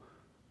mom.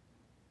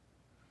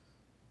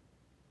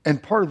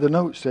 And part of the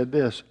note said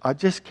this: I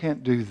just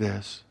can't do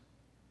this.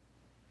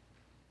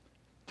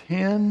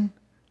 10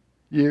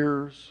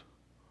 years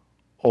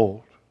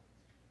old.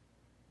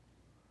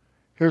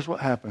 Here's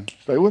what happened.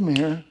 Stay with me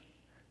here.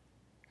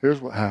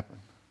 Here's what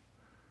happened.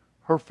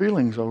 Her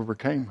feelings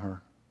overcame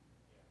her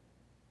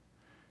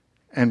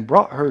and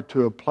brought her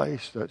to a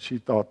place that she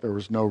thought there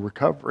was no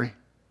recovery.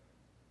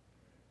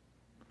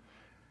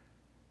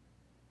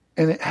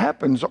 And it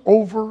happens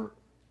over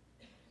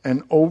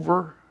and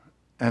over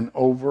and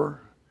over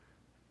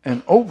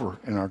and over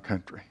in our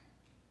country.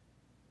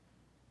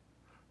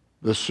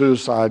 The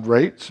suicide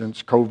rate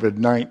since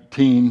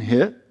COVID-19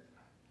 hit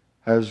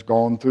has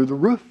gone through the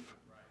roof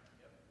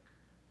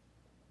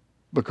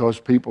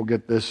because people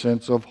get this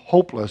sense of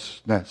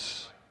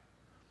hopelessness.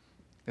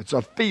 It's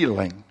a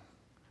feeling.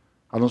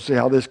 I don't see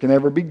how this can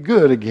ever be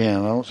good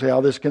again. I don't see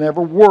how this can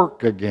ever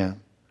work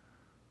again.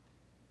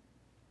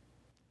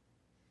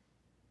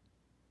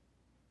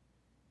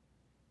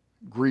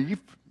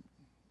 Grief,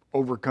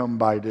 overcome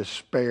by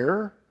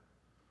despair,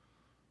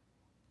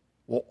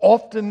 will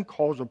often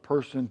cause a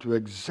person to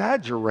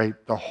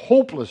exaggerate the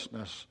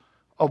hopelessness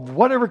of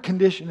whatever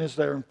condition is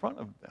there in front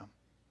of them.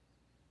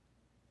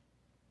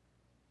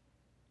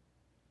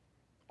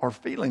 Our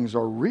feelings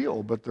are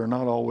real, but they're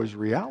not always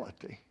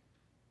reality.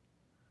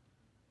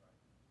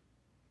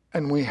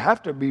 And we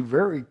have to be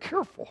very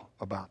careful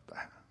about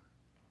that.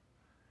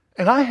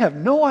 And I have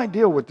no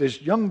idea what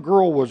this young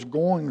girl was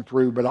going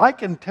through, but I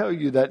can tell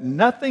you that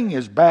nothing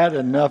is bad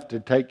enough to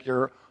take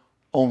your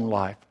own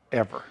life,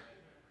 ever.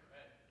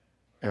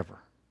 Ever.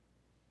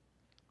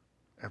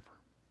 Ever.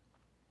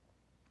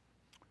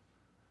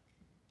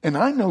 And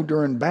I know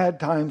during bad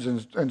times,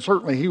 and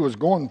certainly he was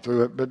going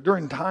through it, but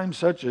during times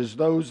such as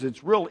those,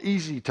 it's real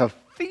easy to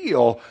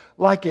feel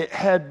like it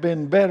had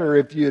been better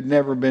if you had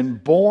never been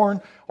born,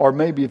 or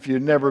maybe if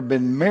you'd never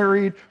been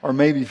married, or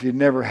maybe if you'd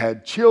never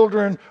had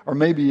children, or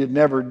maybe you'd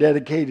never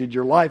dedicated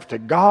your life to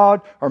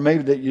God, or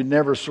maybe that you'd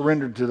never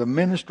surrendered to the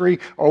ministry,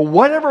 or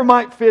whatever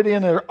might fit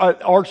in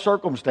our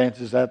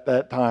circumstances at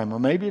that time. Or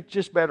maybe it's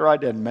just better I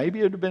didn't. Maybe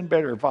it would have been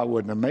better if I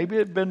wouldn't have. Maybe it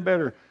would have been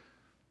better.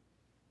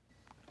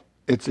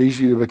 It's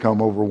easy to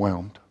become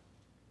overwhelmed.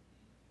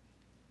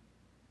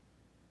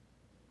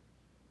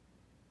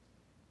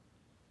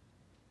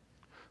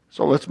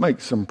 So let's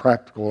make some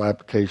practical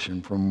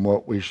application from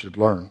what we should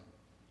learn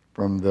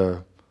from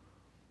the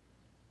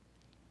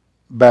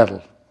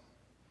battle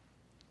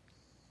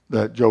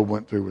that Job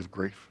went through with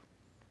grief.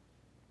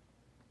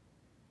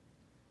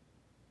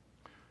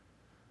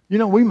 You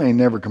know, we may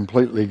never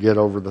completely get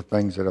over the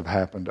things that have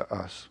happened to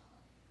us,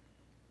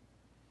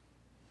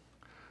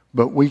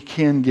 but we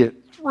can get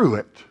through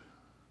it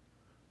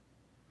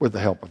with the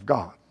help of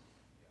God.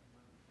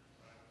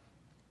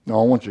 Now,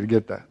 I want you to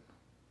get that.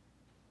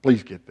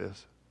 Please get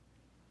this.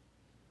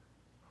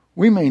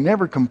 We may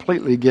never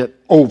completely get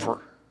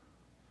over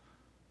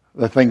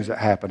the things that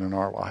happen in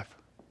our life,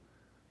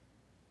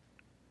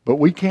 but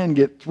we can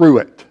get through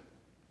it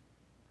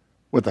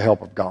with the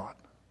help of God.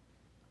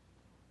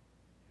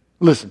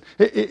 Listen,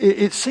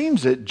 it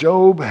seems that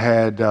Job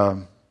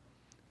had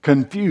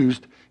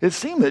confused. It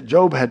seemed that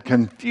Job had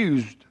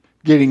confused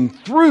getting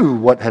through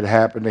what had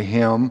happened to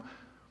him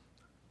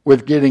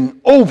with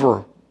getting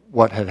over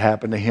what had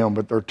happened to him,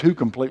 but they're two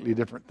completely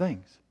different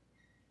things.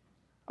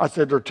 I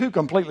said they're two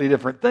completely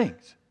different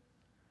things.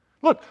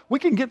 Look, we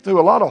can get through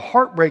a lot of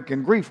heartbreak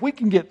and grief. We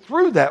can get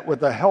through that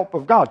with the help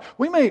of God.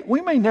 We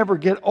may never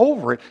get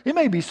over it. It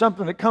may be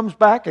something that comes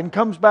back and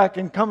comes back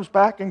and comes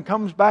back and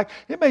comes back.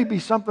 It may be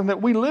something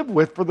that we live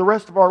with for the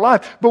rest of our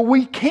life. But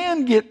we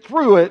can get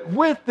through it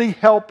with the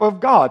help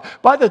of God.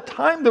 By the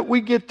time that we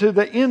get to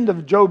the end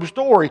of Job's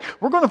story,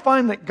 we're going to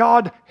find that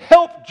God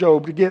helped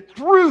Job to get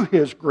through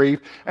his grief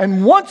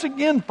and once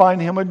again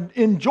find him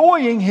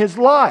enjoying his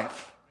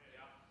life.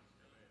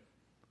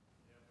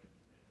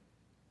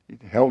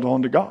 He held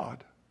on to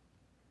God,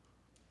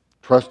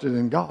 trusted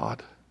in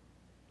God.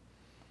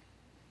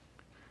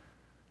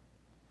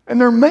 And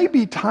there may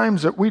be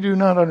times that we do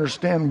not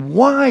understand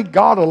why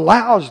God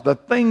allows the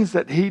things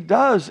that He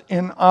does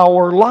in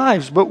our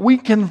lives, but we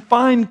can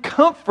find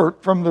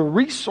comfort from the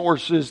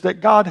resources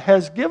that God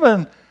has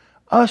given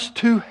us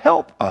to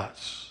help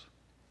us.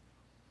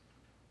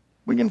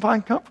 We can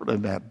find comfort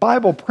in that.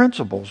 Bible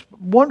principles,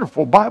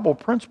 wonderful Bible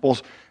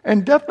principles,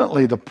 and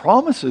definitely the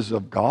promises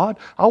of God.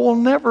 I will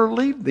never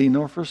leave thee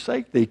nor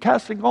forsake thee,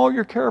 casting all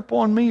your care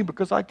upon me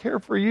because I care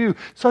for you.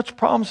 Such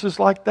promises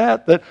like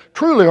that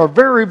truly are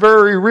very,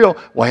 very real.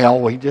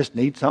 Well, we just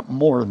need something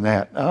more than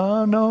that.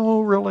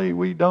 No, really,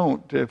 we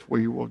don't, if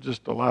we will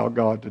just allow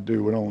God to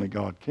do what only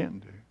God can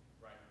do.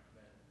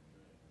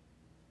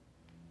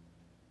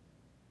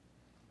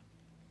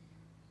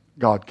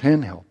 God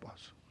can help us.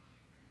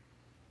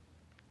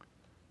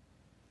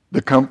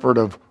 The comfort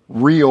of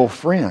real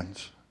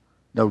friends,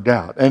 no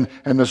doubt. And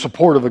the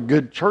support of a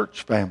good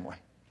church family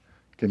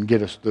can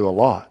get us through a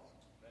lot.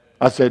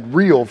 I said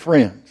real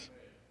friends.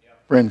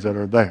 Friends that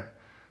are there.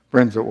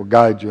 Friends that will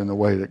guide you in the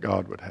way that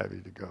God would have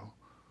you to go.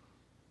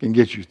 Can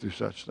get you through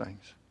such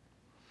things.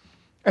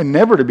 And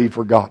never to be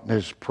forgotten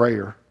is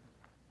prayer.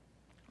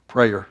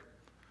 Prayer.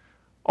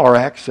 Our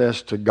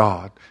access to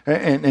God.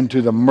 And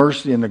to the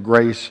mercy and the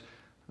grace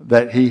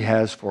that He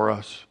has for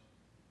us.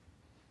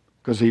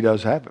 Because He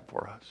does have it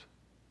for us.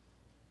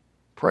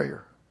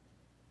 Prayer.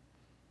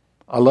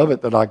 I love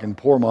it that I can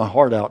pour my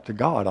heart out to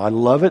God. I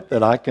love it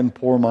that I can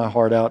pour my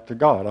heart out to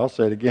God. I'll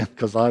say it again,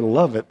 because I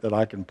love it that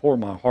I can pour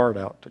my heart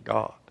out to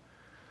God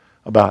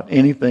about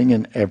anything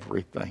and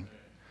everything.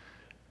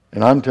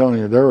 And I'm telling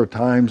you, there are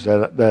times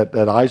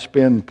that I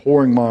spend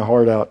pouring my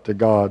heart out to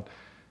God,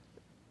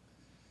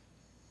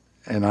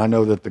 and I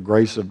know that the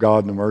grace of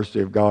God and the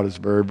mercy of God is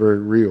very, very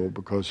real,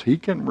 because He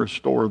can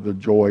restore the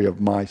joy of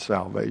my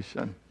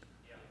salvation.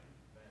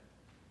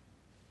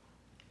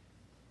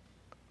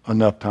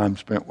 Enough time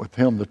spent with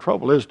Him. The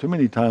trouble is, too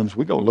many times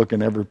we go look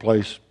in every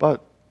place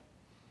but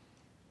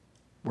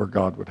where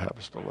God would have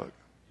us to look.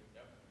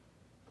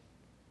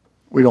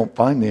 We don't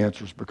find the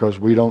answers because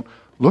we don't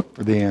look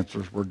for the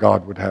answers where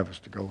God would have us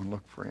to go and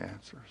look for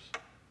answers.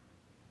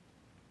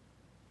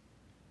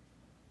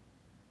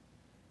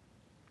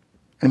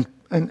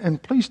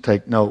 And please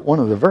take note, one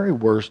of the very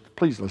worst,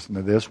 please listen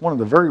to this, one of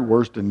the very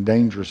worst and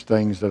dangerous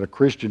things that a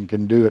Christian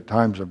can do at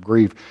times of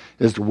grief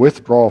is to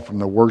withdraw from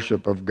the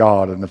worship of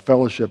God and the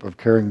fellowship of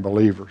caring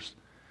believers.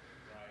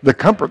 The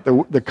comfort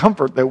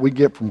that we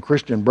get from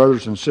Christian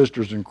brothers and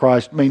sisters in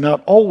Christ may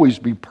not always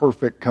be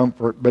perfect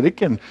comfort, but it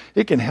can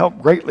help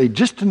greatly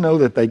just to know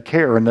that they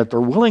care and that they're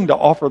willing to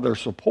offer their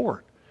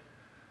support.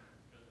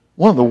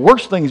 One of the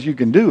worst things you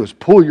can do is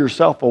pull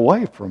yourself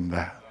away from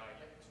that.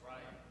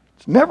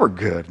 It's never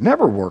good,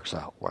 never works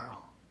out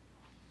well.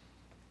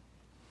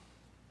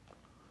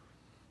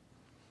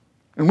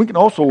 And we can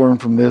also learn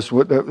from this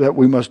that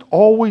we must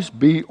always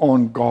be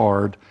on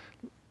guard.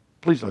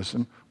 Please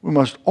listen. We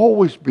must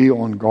always be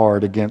on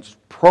guard against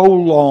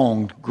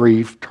prolonged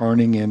grief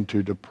turning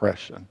into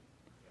depression.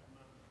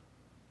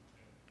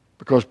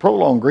 Because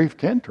prolonged grief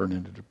can turn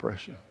into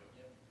depression.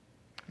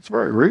 It's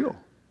very real.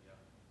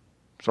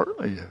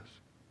 Certainly is.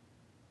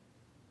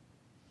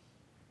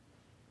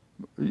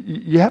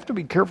 You have to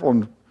be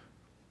careful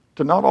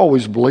to not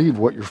always believe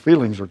what your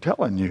feelings are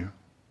telling you.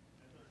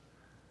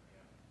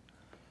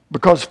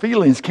 Because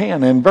feelings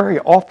can and very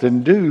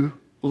often do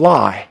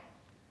lie.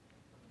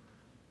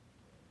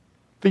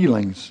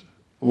 Feelings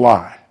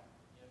lie.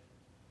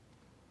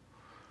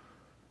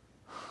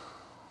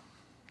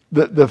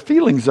 The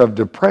feelings of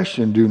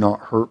depression do not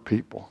hurt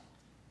people.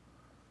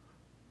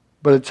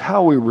 But it's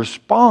how we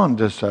respond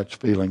to such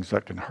feelings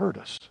that can hurt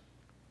us.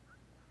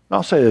 And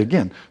I'll say it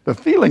again. The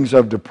feelings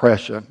of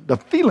depression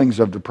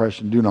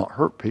do not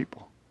hurt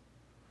people.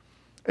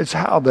 It's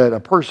how that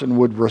a person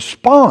would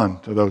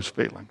respond to those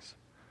feelings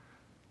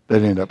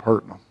that end up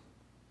hurting them.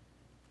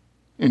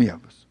 Any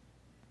of us.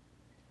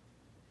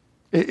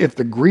 If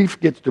the grief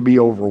gets to be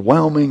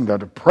overwhelming, the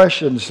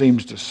depression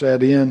seems to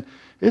set in,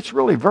 it's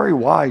really very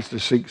wise to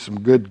seek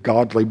some good,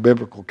 godly,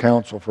 biblical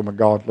counsel from a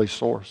godly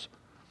source.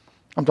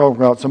 I'm talking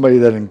about somebody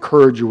that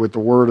encourages you with the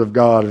Word of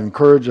God,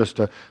 encourage us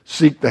to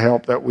seek the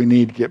help that we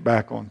need to get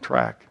back on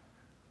track.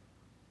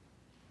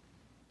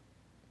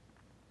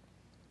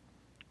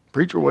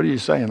 Preacher, what are you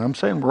saying? I'm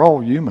saying we're all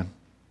human.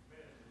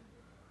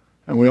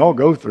 And we all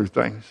go through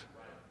things.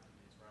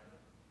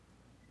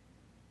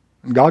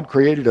 And God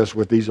created us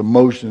with these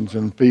emotions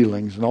and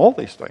feelings and all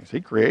these things.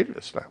 He created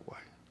us that way.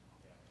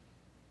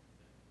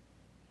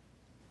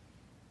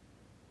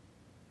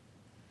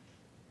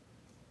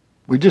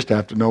 We just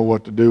have to know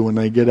what to do when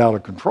they get out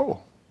of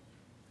control.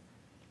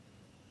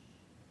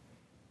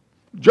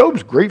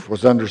 Job's grief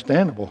was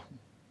understandable.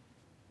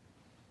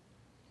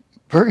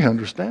 Very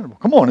understandable.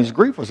 Come on, his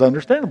grief was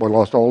understandable. He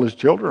lost all his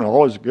children,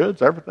 all his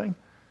goods, everything.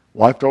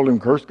 Wife told him,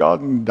 curse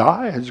God and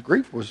die. His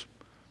grief was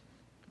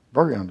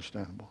very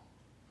understandable.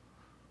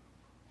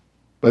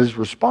 But his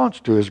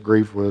response to his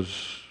grief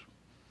was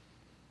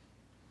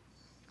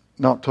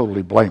not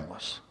totally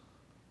blameless.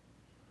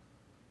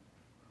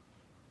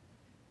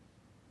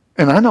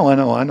 And I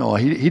know.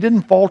 He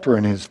didn't falter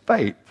in his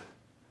faith.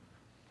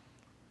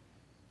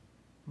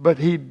 But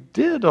he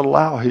did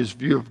allow his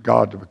view of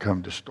God to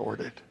become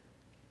distorted.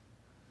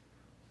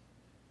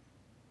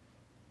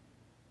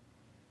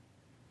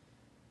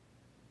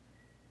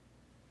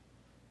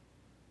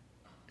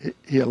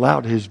 He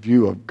allowed his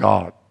view of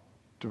God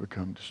to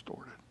become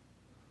distorted.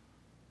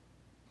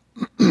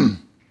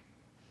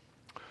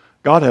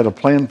 God had a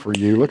plan for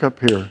you. Look up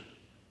here.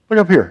 Look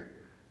up here.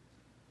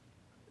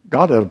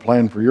 God had a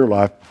plan for your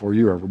life before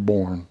you were ever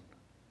born.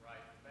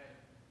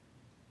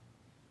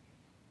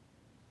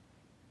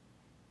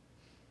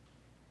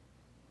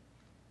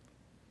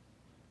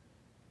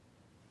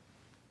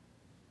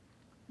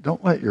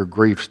 Don't let your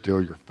grief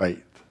steal your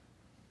faith.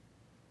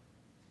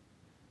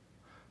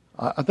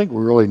 I think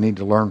we really need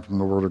to learn from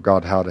the Word of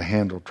God how to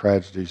handle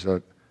tragedies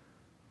that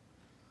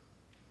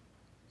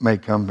may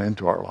come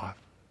into our life.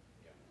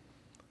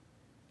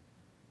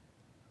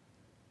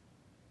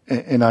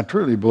 And I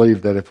truly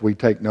believe that if we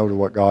take note of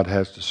what God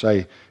has to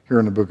say here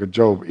in the book of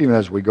Job, even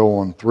as we go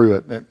on through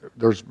it,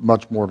 there's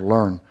much more to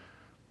learn.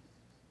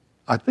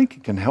 I think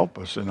it can help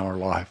us in our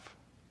life.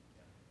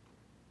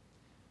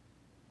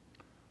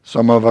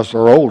 Some of us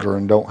are older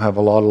and don't have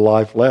a lot of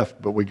life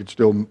left, but it could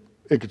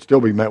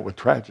still be met with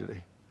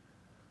tragedy.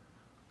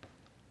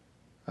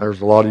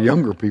 There's a lot of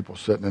younger people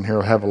sitting in here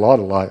who have a lot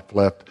of life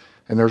left,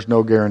 and there's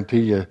no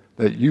guarantee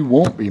that you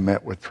won't be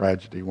met with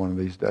tragedy one of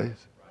these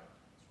days.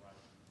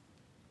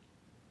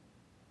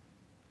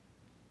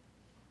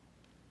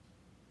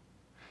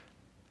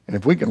 And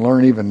if we can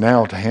learn even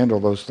now to handle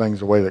those things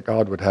the way that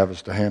God would have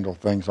us to handle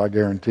things, I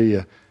guarantee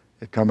you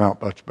it'd come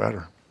out much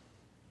better.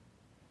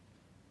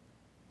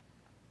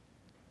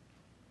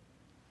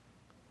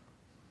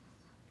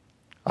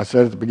 I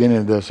said at the beginning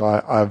of this,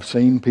 I've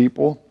seen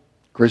people,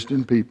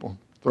 Christian people,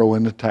 throw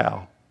in the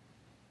towel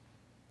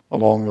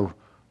along the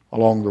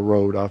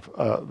road.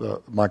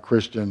 In my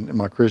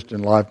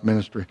Christian life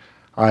ministry,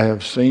 I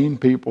have seen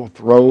people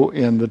throw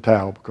in the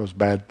towel because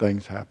bad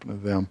things happen to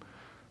them.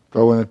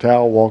 Throw in the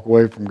towel, walk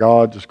away from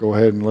God, just go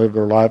ahead and live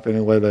their life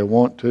any way they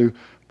want to.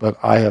 But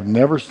I have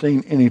never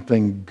seen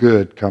anything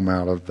good come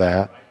out of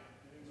that.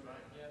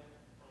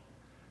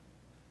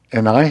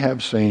 And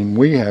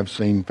we have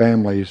seen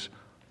families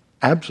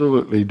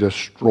absolutely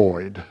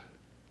destroyed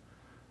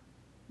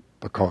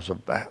because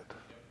of that.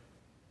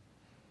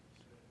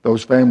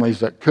 Those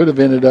families that could have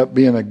ended up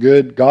being a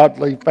good,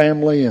 godly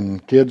family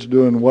and kids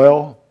doing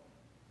well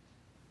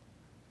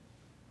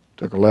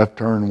took a left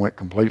turn and went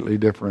completely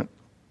different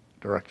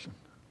direction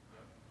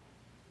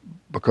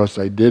because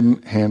they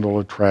didn't handle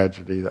a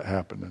tragedy that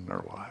happened in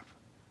their life.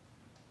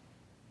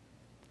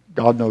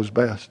 God knows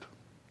best.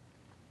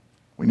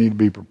 We need to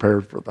be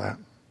prepared for that.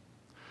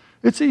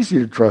 It's easy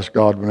to trust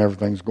God when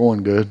everything's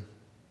going good.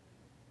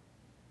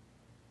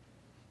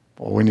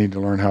 Well, we need to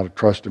learn how to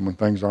trust Him when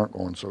things aren't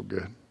going so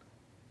good.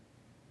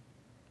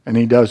 And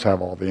He does have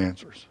all the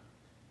answers.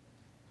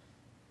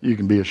 You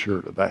can be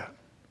assured of that.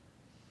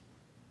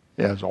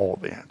 He has all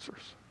the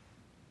answers,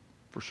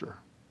 for sure.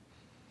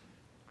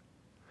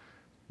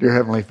 Dear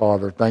Heavenly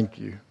Father, thank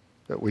You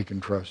that we can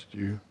trust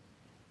You.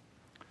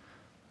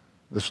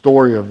 The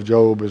story of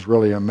Job is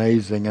really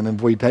amazing, and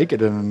if we take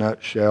it in a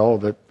nutshell,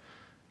 that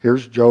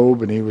here's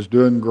Job, and he was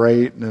doing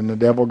great, and then the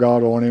devil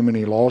got on him, and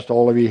he lost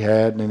all he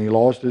had, and then he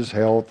lost his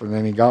health, and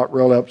then he got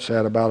real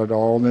upset about it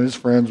all, and then his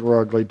friends were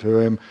ugly to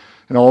him,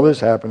 and all this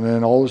happened, and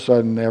then all of a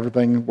sudden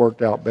everything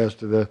worked out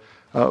best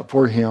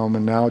for him,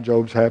 and now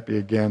Job's happy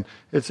again.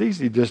 It's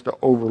easy just to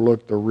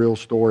overlook the real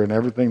story and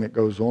everything that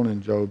goes on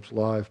in Job's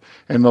life,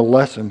 and the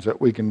lessons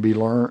that we can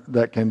learn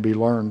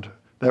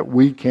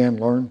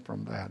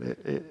from that.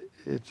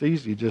 It's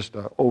easy just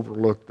to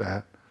overlook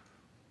that.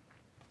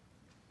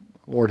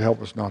 Lord,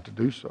 help us not to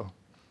do so.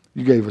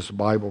 You gave us a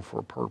Bible for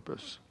a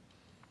purpose.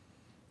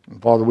 And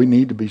Father, we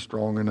need to be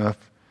strong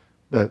enough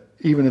that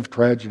even if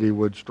tragedy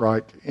would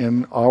strike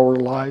in our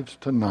lives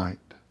tonight,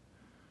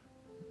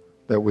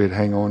 that we'd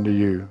hang on to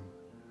You.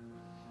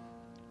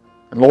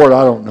 And Lord,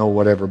 I don't know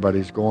what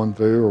everybody's going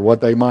through or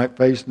what they might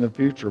face in the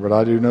future, but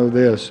I do know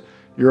this.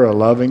 You're a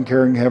loving,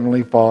 caring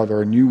Heavenly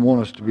Father, and You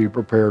want us to be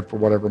prepared for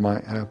whatever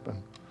might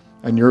happen.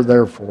 And You're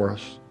there for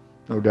us,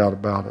 no doubt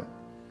about it.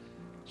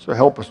 So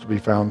help us to be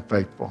found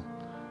faithful.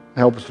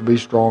 Help us to be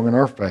strong in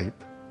our faith.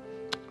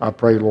 I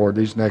pray, Lord,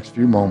 these next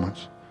few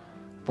moments,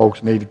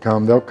 folks need to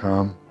come, they'll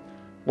come.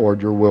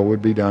 Lord, Your will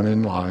would be done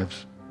in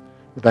lives.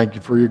 We thank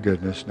You for Your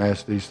goodness and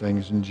ask these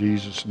things in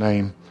Jesus'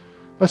 name.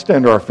 Let's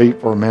stand to our feet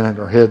for a minute,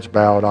 our heads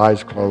bowed,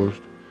 eyes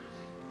closed.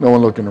 No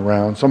one looking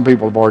around. Some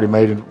people have already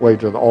made their way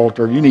to the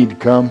altar. You need to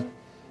come.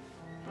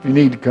 If you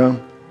need to come,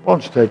 why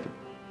don't you take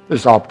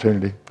this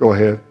opportunity? Go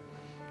ahead.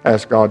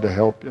 Ask God to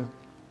help you.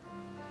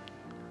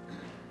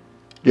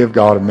 Give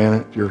God a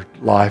minute of your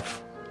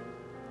life.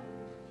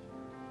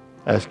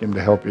 Ask Him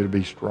to help you to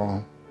be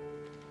strong.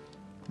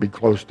 Be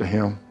close to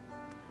Him.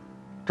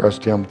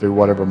 Trust Him through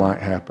whatever might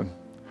happen.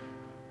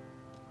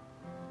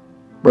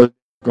 Brother,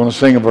 I'm going to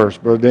sing a verse.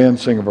 Brother Dan,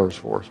 sing a verse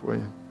for us, will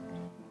you?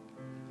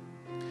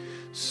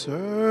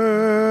 Search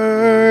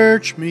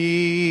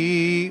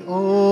me, O